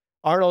movie, right?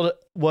 Arnold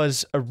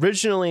was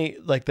originally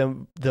like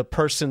the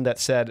person that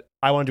said,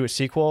 I want to do a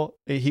sequel.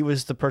 He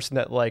was the person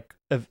that like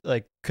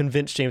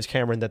convinced James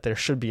Cameron that there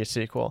should be a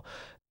sequel.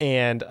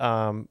 And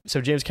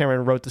so James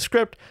Cameron wrote the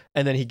script,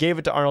 and then he gave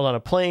it to Arnold on a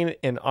plane,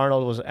 and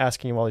Arnold was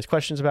asking him all these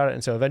questions about it.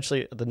 And so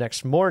eventually the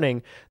next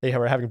morning they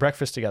were having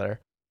breakfast together,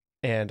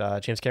 and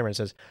James Cameron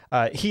says,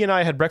 he and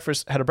I had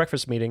a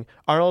breakfast meeting.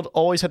 Arnold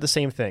always had the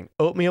same thing: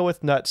 oatmeal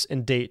with nuts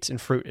and dates and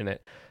fruit in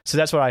it. So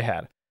that's what I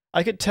had.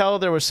 I could tell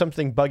there was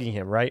something bugging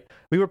him, right?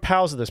 We were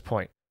pals at this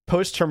point.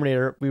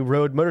 Post-Terminator, we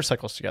rode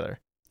motorcycles together.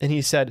 And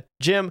he said,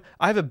 Jim,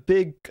 I have a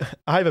big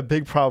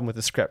problem with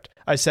the script.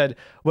 I said,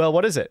 well,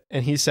 what is it?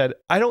 And he said,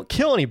 I don't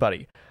kill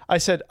anybody. I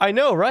said, I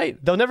know, right?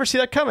 They'll never see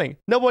that coming.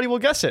 Nobody will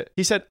guess it.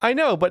 He said, I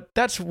know, but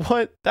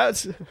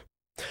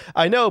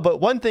I know, but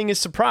one thing is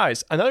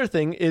surprise. Another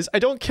thing is I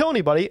don't kill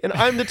anybody, and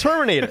I'm the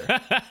Terminator.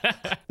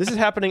 This is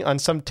happening on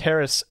some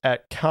terrace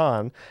at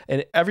Cannes,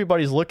 and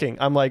everybody's looking.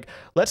 I'm like,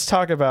 let's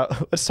talk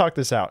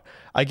this out.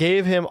 I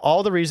gave him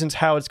all the reasons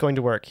how it's going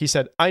to work. He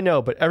said, I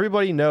know, but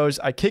everybody knows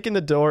I kick in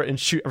the door and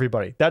shoot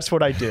everybody. That's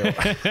what I do.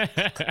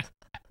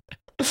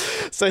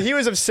 So he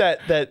was upset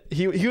that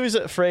he was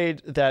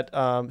afraid that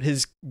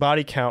his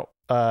body count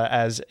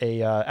as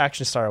a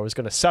action star was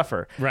going to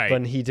suffer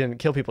when he didn't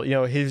kill people. You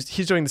know, he's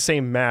doing the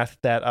same math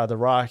that The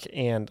Rock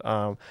and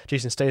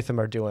Jason Statham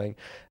are doing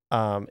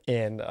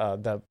in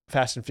the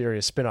Fast and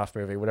Furious spin-off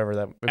movie, whatever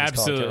that movie's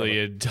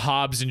absolutely called.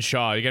 Hobbs and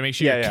Shaw. You gotta make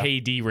sure your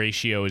KD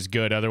ratio is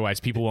good, otherwise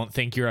people won't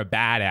think you're a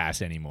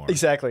badass anymore.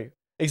 Exactly.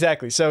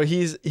 So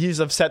he's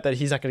upset that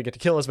he's not going to get to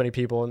kill as many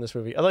people in this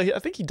movie. Although I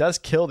think he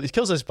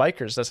kills those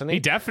bikers, doesn't he? He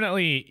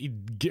definitely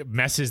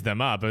messes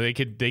them up. They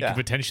could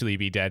potentially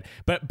be dead.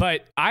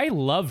 But I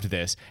loved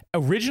this.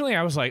 Originally,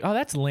 I was like, oh,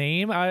 that's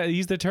lame.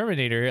 He's the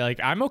Terminator. Like,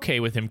 I'm okay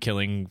with him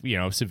killing,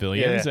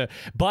 civilians. Yeah.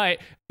 But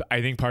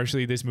I think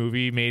partially this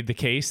movie made the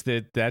case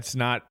that that's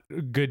not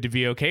good to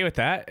be okay with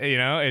that.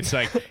 It's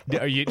like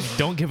you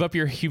don't give up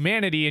your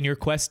humanity in your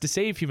quest to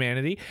save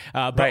humanity.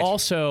 But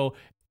also,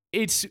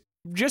 it's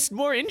just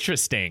more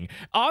interesting.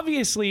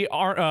 Obviously,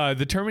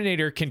 the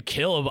Terminator can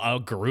kill a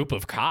group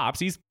of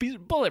cops. He's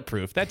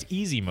bulletproof. That's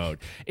easy mode.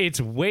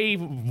 It's way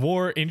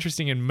more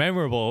interesting and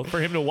memorable for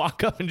him to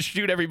walk up and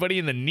shoot everybody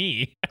in the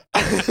knee.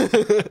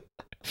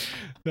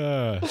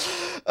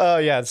 Oh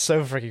yeah, it's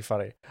so freaking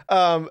funny.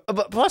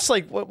 But plus,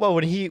 like,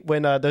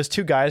 when those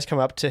two guys come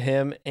up to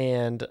him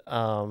and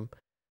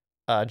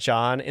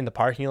John in the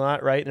parking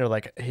lot, right? And they're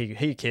like,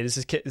 hey kid, is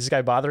this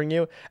guy bothering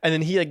you? And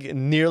then he like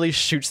nearly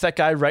shoots that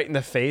guy right in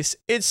the face.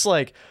 It's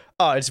like,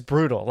 oh, it's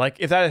brutal. Like,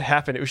 if that had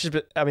happened, it was just,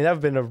 that would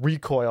have been a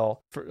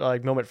recoil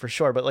moment for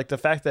sure. But like the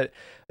fact that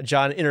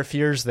John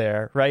interferes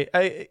there, right?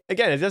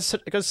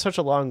 It goes such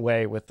a long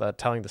way with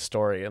telling the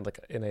story and like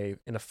in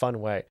a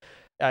fun way.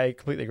 I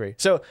completely agree.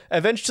 So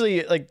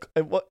eventually, like,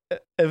 it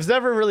was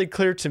never really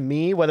clear to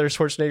me whether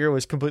Schwarzenegger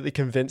was completely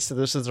convinced that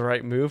this is the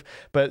right move.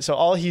 But so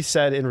all he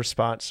said in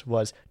response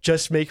was,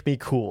 "Just make me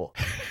cool."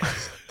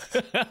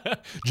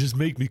 Just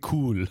make me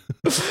cool.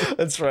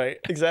 That's right.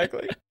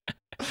 Exactly.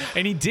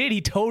 And he did.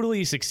 He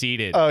totally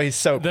succeeded. Oh, he's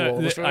so cool.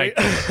 in this movie.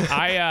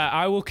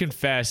 I will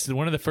confess,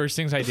 one of the first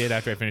things I did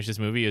after I finished this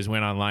movie is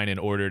went online and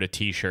ordered a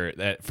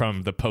T-shirt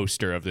from the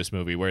poster of this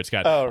movie, where it's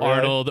got really?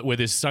 Arnold with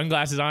his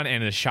sunglasses on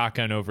and a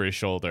shotgun over his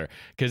shoulder,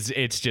 because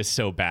it's just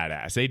so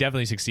badass. They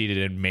definitely succeeded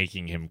in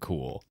making him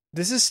cool.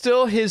 This is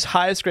still his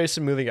highest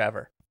grossing movie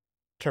ever,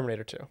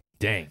 Terminator 2.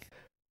 Dang.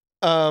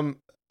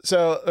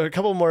 So a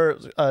couple more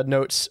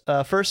notes.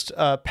 First,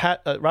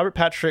 Robert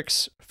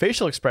Patrick's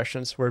facial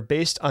expressions were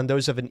based on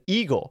those of an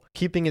eagle,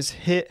 keeping his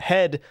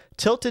head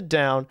tilted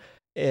down,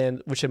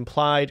 and which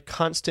implied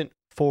constant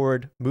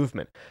forward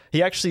movement.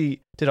 He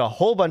actually did a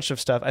whole bunch of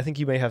stuff. I think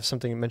you may have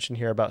something mentioned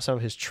here about some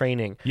of his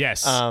training.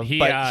 Yes,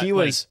 he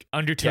was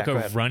undertook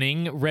a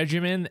running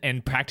regimen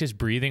and practiced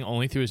breathing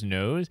only through his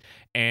nose,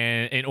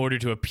 and in order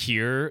to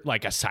appear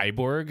like a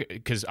cyborg,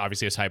 because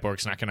obviously a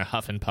cyborg's not going to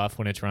huff and puff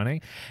when it's running.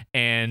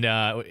 And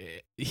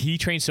he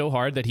trained so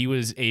hard that he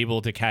was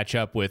able to catch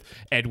up with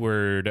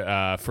Edward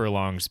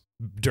Furlong's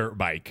dirt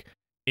bike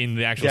in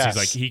the actual scenes.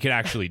 Like, he could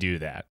actually do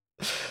that.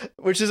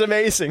 Which is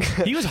amazing.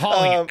 He was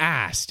hauling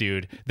ass,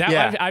 dude.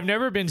 I've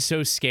never been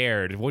so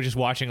scared just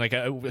watching like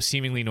a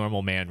seemingly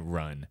normal man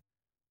run.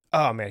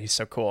 Oh man, he's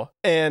so cool.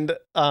 And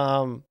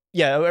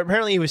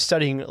apparently he was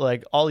studying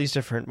like all these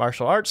different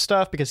martial arts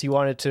stuff because he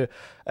wanted to.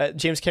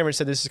 James Cameron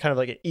said this is kind of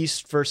like an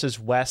East versus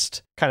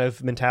West kind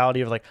of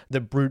mentality of like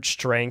the brute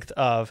strength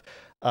of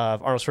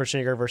Arnold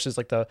Schwarzenegger versus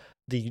like the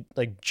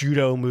like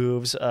judo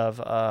moves of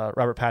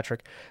Robert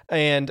Patrick.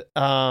 And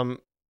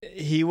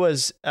he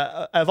was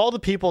of all the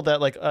people that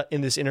like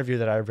in this interview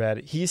that I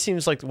read, he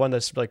seems like the one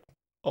that's like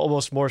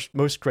almost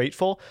most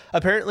grateful.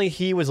 Apparently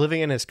he was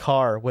living in his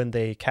car when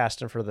they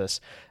cast him for this,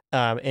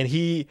 and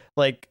he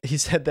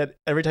said that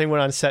every time he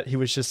went on set he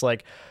was just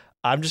like,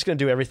 I'm just going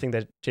to do everything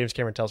that James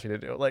Cameron tells me to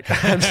do. Like,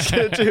 I'm just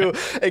going to do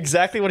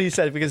exactly what he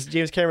said, because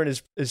James Cameron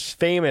is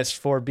famous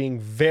for being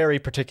very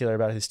particular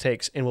about his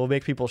takes and will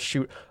make people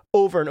shoot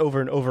over and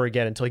over and over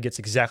again until he gets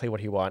exactly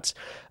what he wants.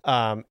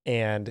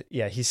 And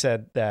yeah, he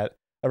said that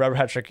Robert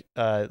Patrick,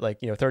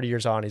 30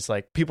 years on, he's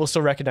like, people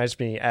still recognize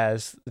me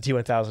as the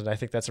T-1000. I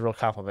think that's a real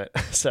compliment.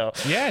 So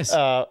yes,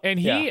 and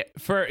he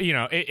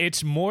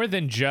it's more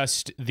than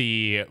just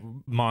the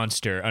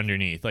monster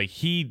underneath. Like,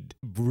 he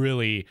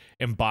really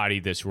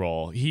embodied this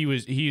role.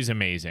 He's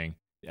amazing.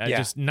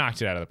 Just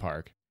knocked it out of the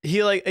park.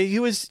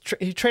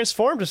 He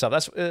transformed himself.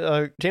 That's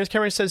James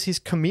Cameron says he's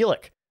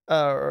chameleonic.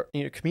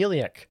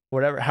 Chameleonic,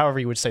 whatever, however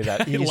you would say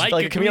that. He's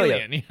like a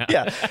chameleon.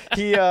 Yeah.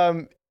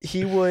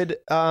 He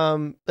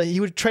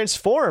would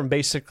transform,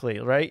 basically,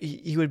 right?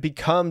 He would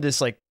become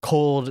this like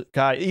cold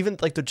guy. Even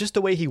like just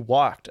the way he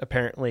walked,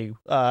 apparently,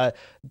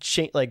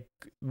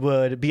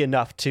 would be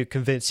enough to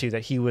convince you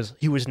that he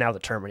was now the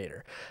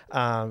Terminator,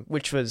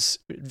 which was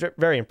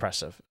very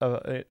impressive.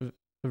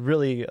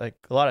 Really, like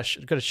a lot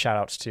of good shout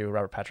outs to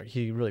Robert Patrick.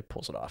 He really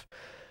pulls it off.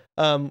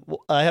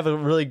 I have a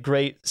really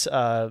great just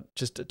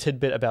a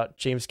tidbit about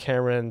James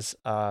Cameron's.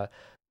 I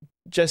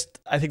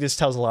think this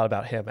tells a lot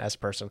about him as a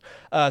person.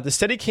 The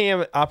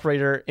Steadicam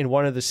operator in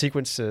one of the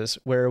sequences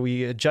where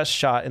we had just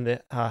shot in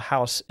the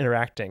house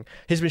interacting,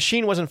 his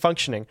machine wasn't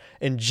functioning,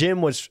 and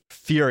Jim was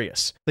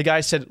furious. The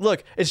guy said,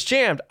 "Look, it's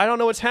jammed. I don't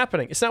know what's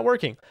happening. It's not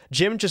working."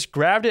 Jim just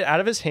grabbed it out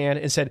of his hand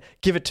and said,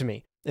 "Give it to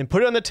me," and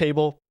put it on the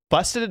table,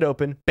 busted it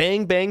open,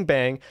 bang, bang,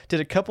 bang, did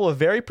a couple of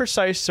very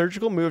precise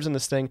surgical moves on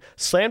this thing,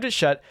 slammed it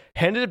shut,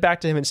 handed it back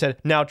to him and said,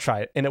 "Now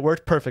try it." And it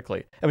worked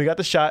perfectly. And we got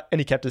the shot,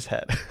 and he kept his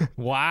head.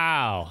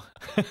 Wow.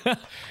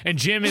 And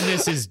Jim in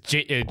this is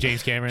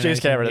James Cameron. James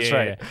Cameron, that's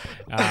right.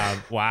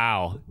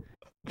 Wow.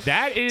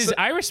 That is,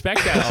 I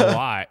respect that a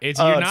lot. You're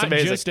not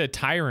amazing. Just a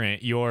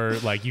tyrant. You're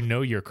like,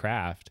 your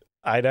craft.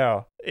 I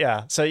know.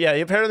 Yeah. So yeah,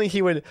 apparently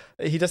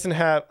he doesn't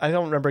have, I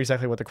don't remember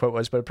exactly what the quote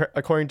was, but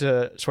according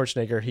to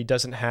Schwarzenegger, he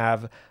doesn't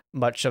have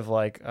much of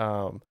like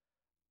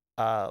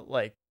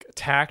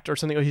tact or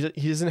something.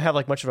 He doesn't have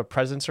like much of a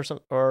presence or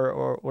something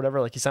or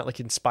whatever. Like, he's not like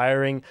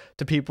inspiring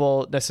to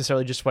people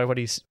necessarily just by what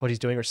he's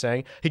doing or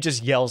saying. He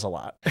just yells a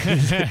lot.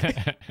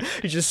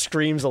 He just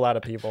screams a lot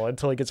at people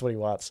until he gets what he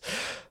wants.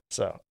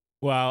 So.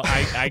 Well,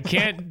 I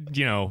can't,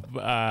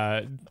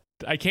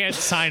 I can't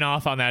sign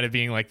off on that as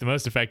being like the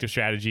most effective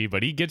strategy,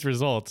 but he gets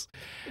results.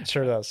 It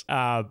sure does.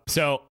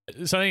 So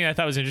something I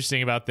thought was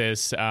interesting about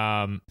this,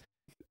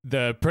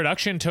 the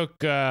production took,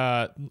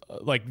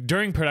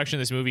 during production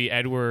of this movie,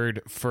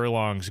 Edward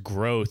Furlong's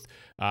growth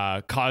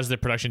caused the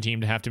production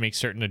team to have to make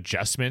certain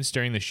adjustments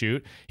during the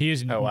shoot. He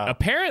is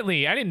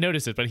apparently, I didn't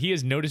notice it, but he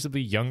is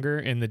noticeably younger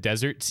in the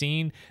desert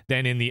scene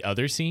than in the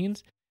other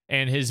scenes.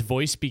 And his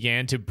voice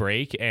began to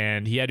break,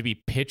 and he had to be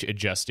pitch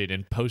adjusted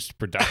in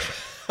post-production.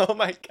 Oh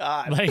my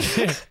God.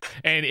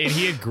 And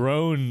he had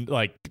grown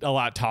like a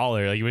lot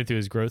taller. Like, he went through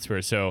his growth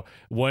spurt. So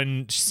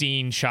one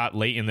scene shot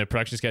late in the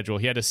production schedule,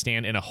 he had to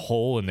stand in a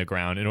hole in the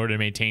ground in order to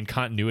maintain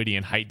continuity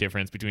and height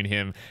difference between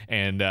him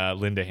and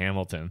Linda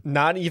Hamilton.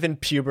 Not even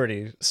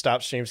puberty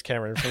stops James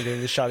Cameron from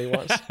getting the shot he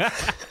wants.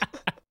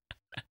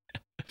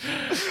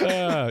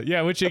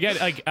 Yeah, which again,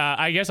 like,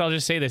 I guess I'll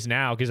just say this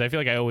now because I feel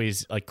like I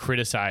always like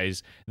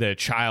criticize the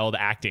child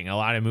acting. A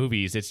lot of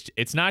movies,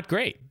 it's not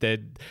great.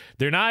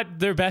 They're not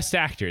their best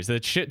actors. The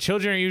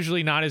children are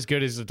usually not as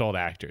good as adult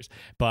actors.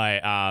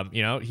 But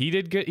he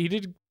did good. He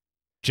did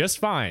just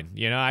fine.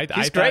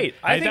 He's great.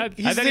 I think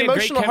he's the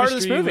emotional heart of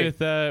this movie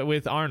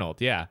with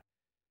Arnold. Yeah.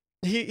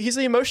 He's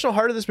the emotional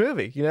heart of this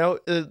movie.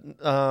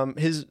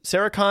 His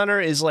Sarah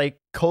Connor is like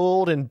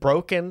cold and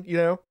broken,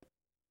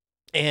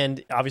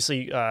 and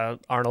obviously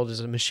Arnold is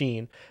a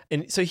machine.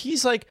 And so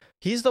he's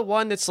the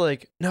one that's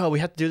like, no, we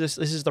have to do this.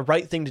 This is the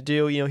right thing to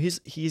do.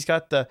 He's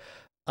got the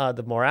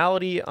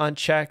morality on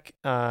check.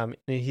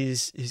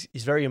 He's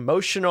very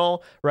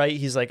emotional, right?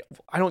 He's like,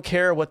 I don't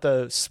care what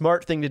the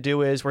smart thing to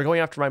do is. We're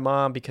going after my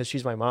mom because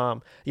she's my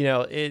mom.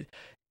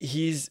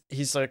 He's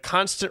a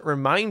constant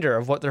reminder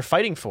of what they're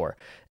fighting for.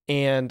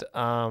 And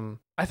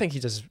I think he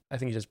does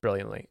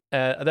brilliantly.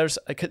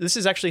 This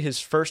is actually his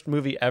first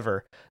movie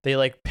ever. They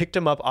like picked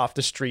him up off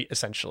the street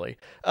essentially,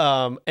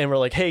 and were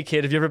like, "Hey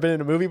kid, have you ever been in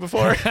a movie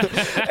before?"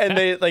 And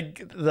they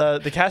like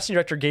the casting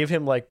director gave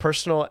him like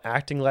personal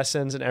acting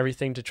lessons and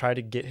everything to try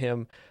to get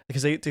him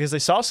because they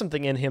saw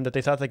something in him that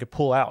they thought they could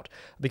pull out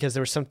because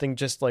there was something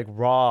just like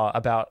raw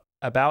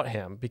about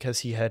him because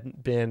he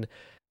had been.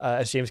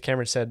 As James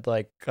Cameron said,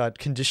 like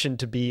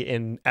conditioned to be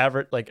in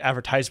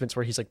advertisements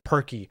where he's like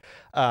perky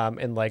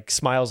and like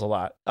smiles a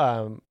lot.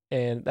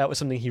 And that was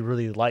something he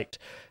really liked.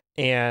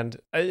 And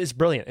it's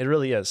brilliant. It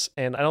really is.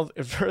 And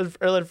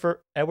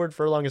Edward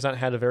Furlong has not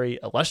had a very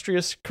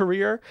illustrious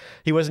career.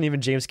 He wasn't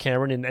even James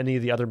Cameron in any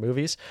of the other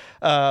movies.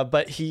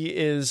 But he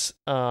is,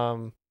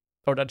 not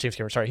James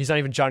Cameron, sorry. He's not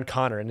even John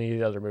Connor in any of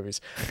the other movies.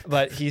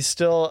 But he's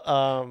still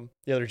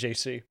the other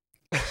JC.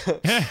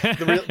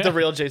 the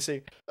real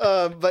JC,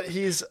 but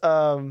he's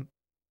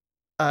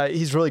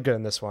really good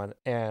in this one,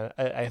 and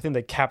I think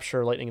they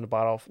capture lightning in a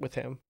bottle with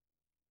him.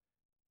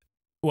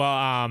 Well,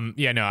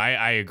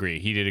 I agree.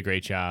 He did a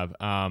great job.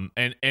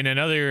 And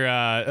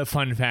another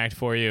fun fact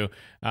for you.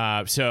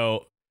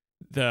 So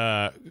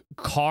the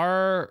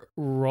Carolco,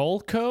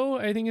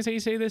 I think is how you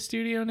say the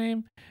studio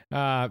name.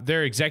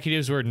 Their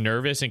executives were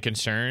nervous and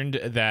concerned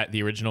that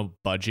the original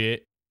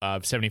budget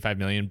of 75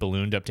 million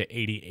ballooned up to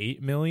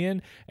 88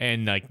 million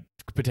and like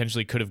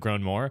potentially could have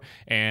grown more,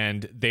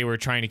 and they were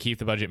trying to keep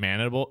the budget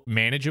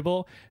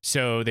manageable,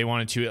 so they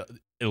wanted to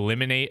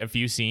eliminate a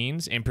few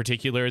scenes, in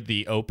particular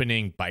the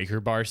opening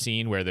biker bar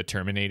scene where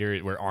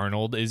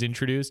Arnold is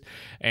introduced,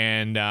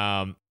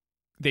 and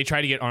they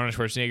tried to get Arnold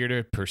Schwarzenegger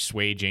to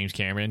persuade James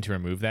Cameron to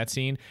remove that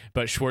scene,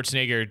 but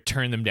Schwarzenegger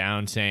turned them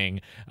down,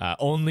 saying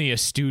only a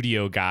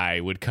studio guy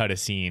would cut a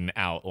scene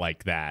out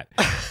like that.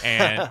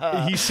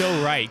 And he's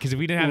so right, because if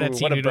we didn't have that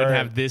scene, we wouldn't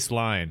have this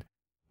line.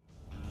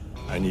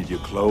 I need your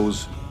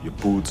clothes, your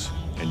boots,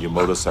 and your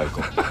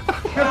motorcycle.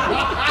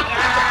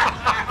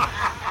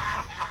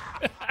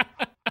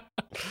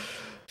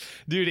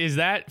 Dude, is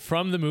that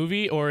from the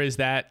movie, or is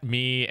that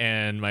me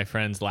and my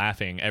friends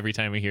laughing every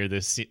time we hear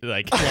this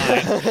like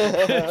line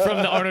from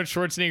the Arnold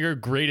Schwarzenegger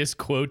greatest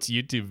quotes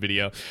YouTube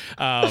video?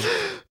 But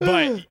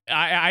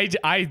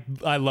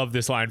I love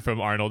this line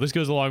from Arnold. This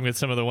goes along with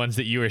some of the ones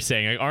that you were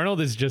saying. Like,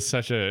 Arnold is just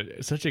such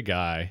a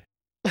guy.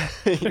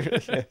 He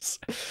really is.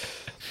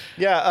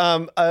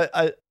 Yeah.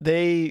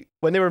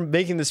 When they were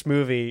making this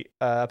movie,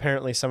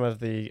 apparently some of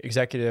the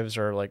executives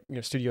or like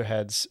studio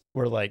heads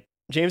were like,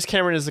 James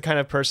Cameron is the kind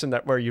of person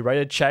that where you write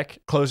a check,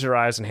 close your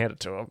eyes, and hand it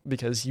to him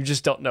because you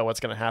just don't know what's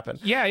going to happen.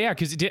 Yeah,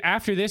 because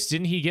after this,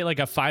 didn't he get like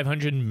a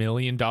 $500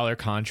 million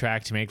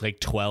contract to make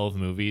like 12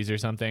 movies or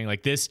something?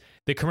 Like this,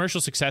 the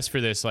commercial success for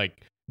this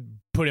like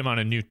put him on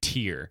a new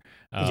tier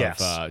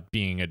of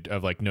being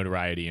of like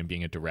notoriety and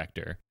being a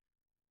director.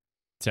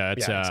 So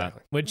it's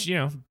exactly. Which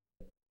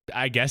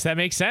I guess that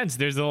makes sense.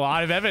 There's a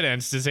lot of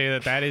evidence to say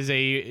that is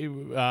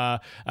a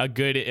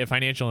good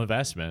financial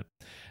investment.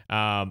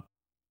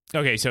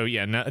 Okay, so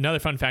yeah, another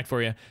fun fact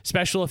for you.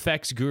 Special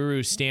effects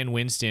guru Stan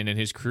Winston and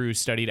his crew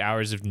studied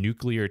hours of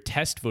nuclear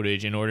test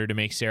footage in order to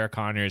make Sarah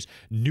Connor's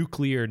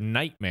nuclear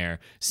nightmare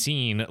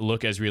scene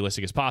look as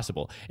realistic as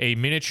possible. A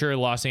miniature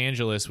Los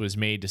Angeles was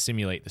made to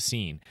simulate the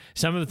scene.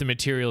 Some of the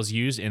materials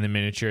used in the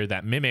miniature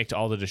that mimicked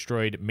all the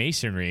destroyed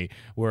masonry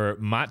were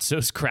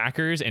Matzos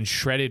crackers and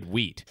shredded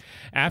wheat.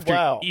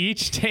 After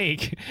each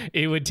take,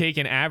 it would take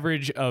an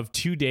average of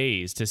 2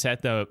 days to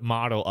set the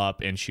model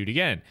up and shoot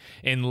again.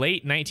 In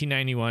late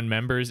 1991,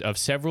 members of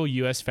several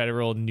U.S.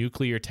 federal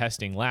nuclear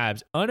testing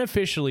labs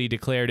unofficially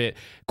declared it,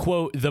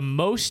 quote, the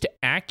most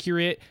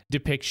accurate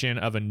depiction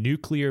of a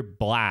nuclear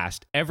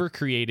blast ever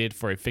created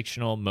for a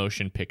fictional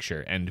motion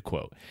picture, end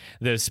quote.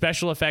 The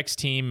special effects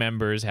team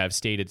members have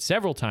stated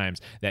several times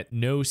that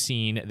no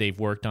scene they've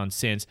worked on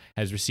since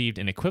has received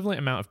an equivalent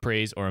amount of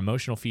praise or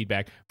emotional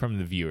feedback from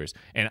the viewers.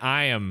 And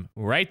I am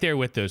right there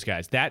with those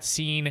guys. That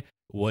scene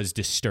was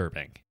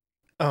disturbing.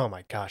 Oh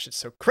my gosh, it's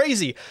so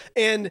crazy.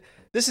 And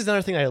this is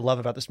another thing I love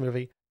about this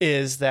movie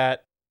is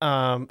that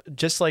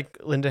just like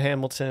Linda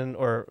Hamilton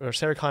or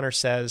Sarah Connor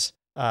says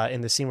in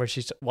the scene where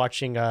she's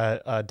watching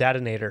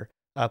Dadinator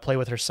play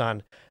with her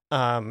son,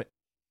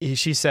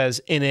 she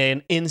says, in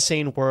an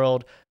insane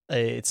world,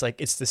 it's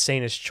like it's the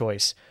sanest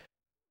choice.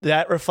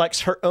 That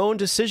reflects her own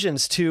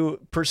decisions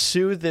to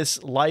pursue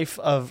this life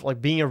of like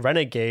being a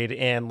renegade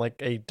and like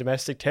a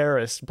domestic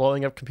terrorist,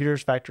 blowing up computer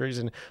factories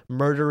and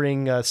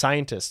murdering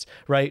scientists,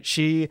 right?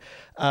 She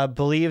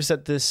believes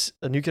that this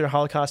nuclear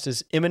holocaust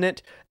is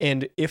imminent.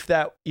 And if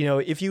that,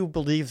 if you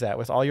believe that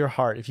with all your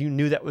heart, if you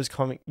knew that was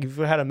coming, if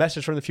you had a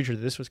message from the future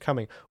that this was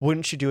coming,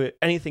 wouldn't you do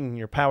anything in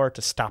your power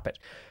to stop it?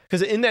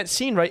 Because in that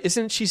scene, right,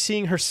 isn't she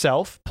seeing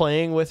herself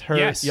playing with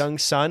her young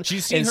son?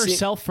 She's seeing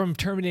herself from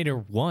Terminator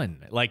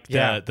 1, like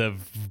the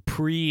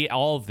pre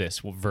all of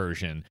this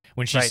version,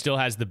 when she still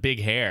has the big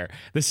hair.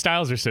 The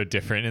styles are so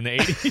different in the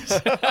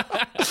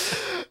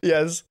 80s.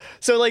 Yes.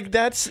 So like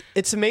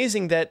it's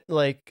amazing that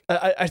like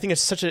I think it's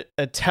such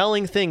a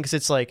telling thing, because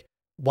it's like,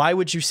 why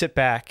would you sit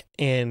back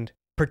and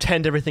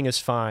pretend everything is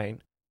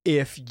fine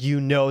if you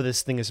know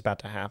this thing is about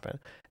to happen?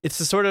 It's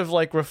the sort of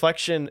like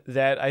reflection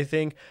that I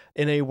think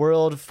in a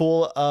world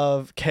full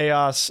of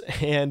chaos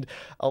and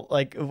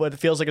like what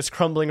feels like it's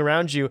crumbling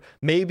around you,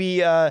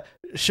 maybe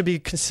should be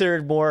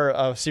considered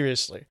more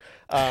seriously.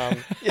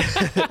 That's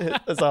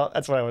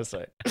what I want to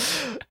say.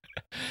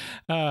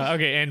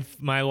 Okay, and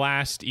my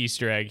last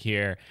Easter egg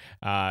here,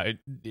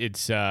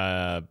 it's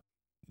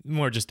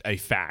more just a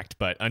fact,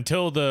 but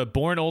until the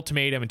Bourne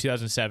Ultimatum in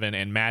 2007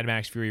 and Mad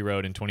Max Fury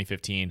Road in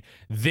 2015,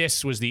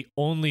 this was the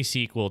only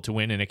sequel to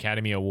win an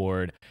Academy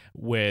Award,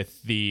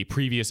 with the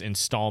previous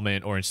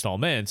installment or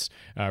installments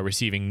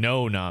receiving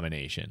no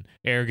nomination.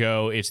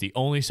 Ergo, it's the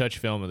only such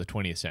film of the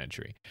 20th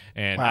century.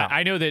 And wow.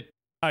 I know that,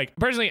 like,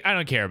 personally, I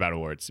don't care about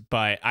awards,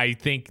 but I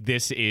think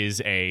this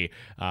is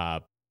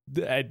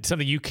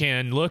something you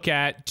can look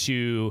at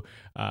to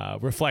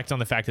reflect on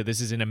the fact that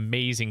this is an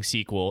amazing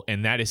sequel,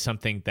 and that is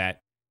something that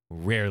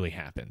rarely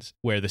happens,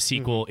 where the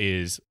sequel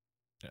is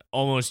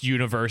almost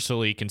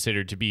universally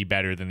considered to be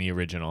better than the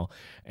original.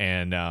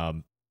 And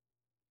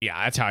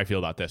that's how I feel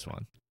about this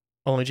one.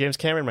 Only James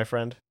Cameron, my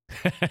friend.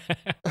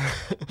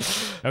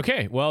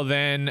 Okay, well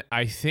then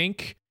I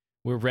think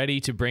we're ready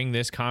to bring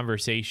this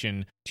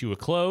conversation to a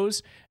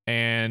close,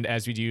 and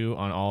as we do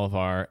on all of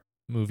our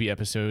movie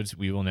episodes,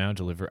 we will now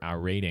deliver our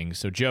ratings.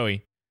 So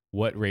Joey,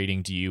 what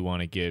rating do you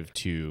want to give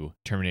to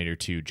Terminator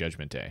 2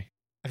 Judgment Day?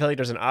 I feel like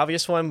there's an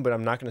obvious one, but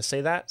I'm not going to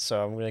say that.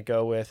 So I'm going to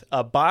go with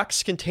a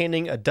box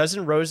containing a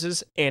dozen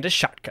roses and a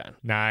shotgun.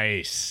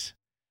 Nice.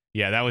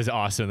 Yeah, that was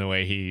awesome the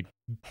way he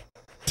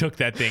took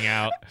that thing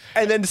out.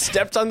 And then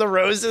stepped on the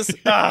roses.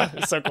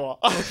 It's so cool.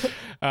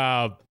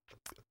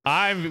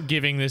 I'm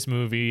giving this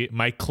movie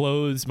my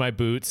clothes, my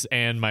boots,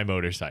 and my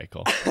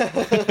motorcycle.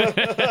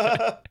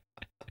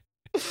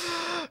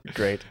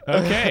 Great.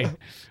 Okay.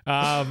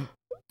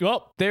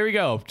 Well, there we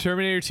go.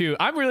 Terminator 2.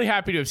 I'm really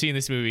happy to have seen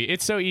this movie.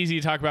 It's so easy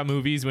to talk about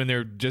movies when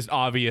they're just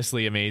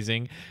obviously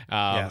amazing.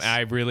 Yes. I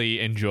really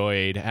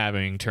enjoyed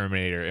having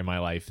Terminator in my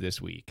life this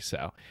week.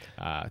 So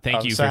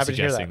thank you for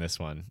suggesting this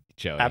one,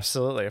 Joey.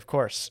 Absolutely. Of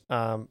course.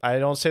 I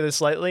don't say this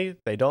lightly.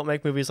 They don't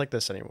make movies like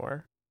this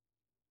anymore.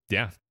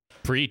 Yeah.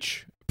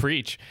 Preach.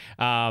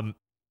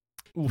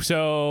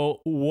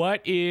 So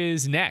what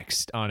is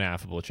next on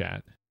Affable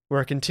Chat?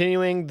 We're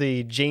continuing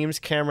the James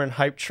Cameron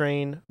hype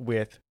train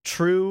with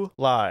True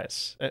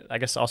Lies. I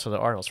guess also the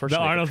Arnolds. The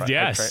Arnolds,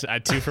 yes,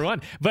 2 for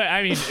 1. But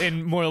I mean,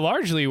 and more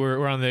largely,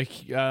 we're on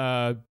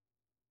the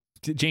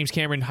James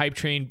Cameron hype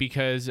train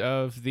because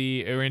of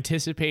we're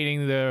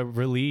anticipating the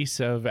release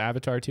of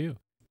Avatar 2.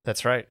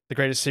 That's right, the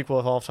greatest sequel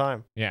of all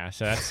time. Yeah,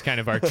 so that's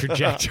kind of our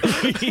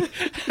trajectory.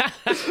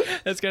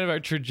 That's kind of our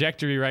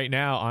trajectory right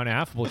now on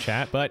Affable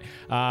Chat. But,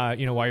 while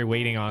you're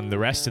waiting on the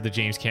rest of the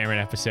James Cameron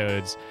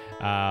episodes,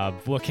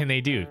 what can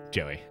they do,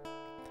 Joey?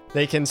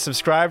 They can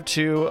subscribe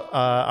to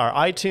our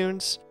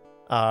iTunes,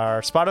 our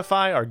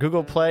Spotify, our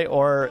Google Play,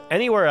 or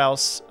anywhere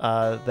else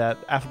that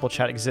Affable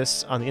Chat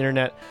exists on the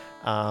internet,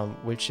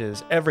 which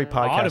is every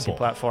podcasting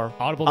platform.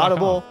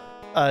 Audible.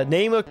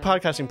 Name a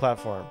podcasting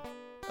platform.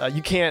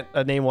 You can't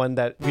name one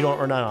that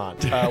we're not on.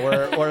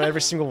 We're on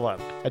every single one.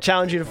 I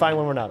challenge you to find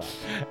one we're not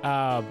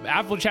on.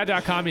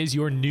 AffableChat.com is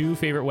your new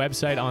favorite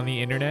website on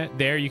the internet.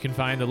 There you can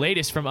find the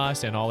latest from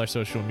us and all our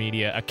social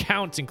media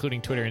accounts,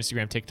 including Twitter,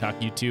 Instagram, TikTok,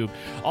 YouTube,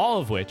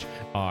 all of which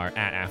are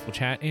at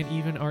AffableChat, and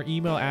even our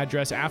email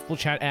address,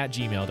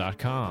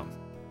 affablechat@gmail.com.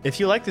 If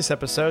you like this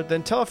episode,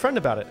 then tell a friend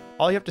about it.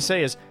 All you have to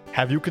say is,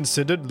 have you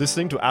considered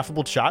listening to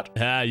Affable Chat?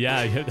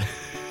 Yeah.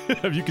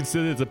 Have you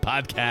considered it a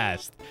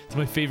podcast? It's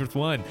my favorite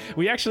one.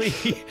 We actually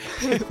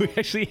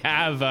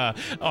have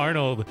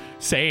Arnold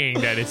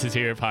saying that it's his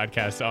favorite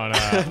podcast on.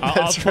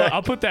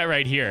 I'll put that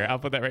right here.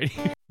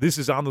 This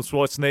is Arnold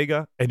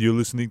Schwarzenegger, and you're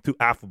listening to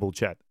Affable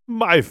Chat,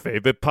 my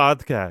favorite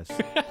podcast.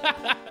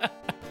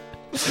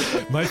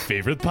 My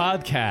favorite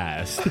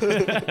podcast.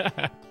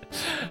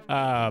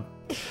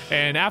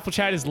 And Affable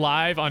Chat is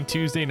live on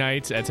Tuesday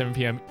nights at 7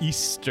 p.m.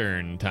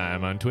 Eastern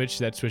time on Twitch.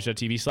 That's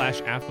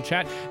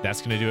twitch.tv/AffableChat. That's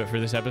going to do it for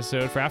this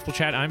episode. For Affable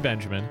Chat, I'm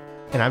Benjamin.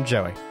 And I'm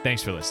Joey.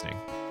 Thanks for listening.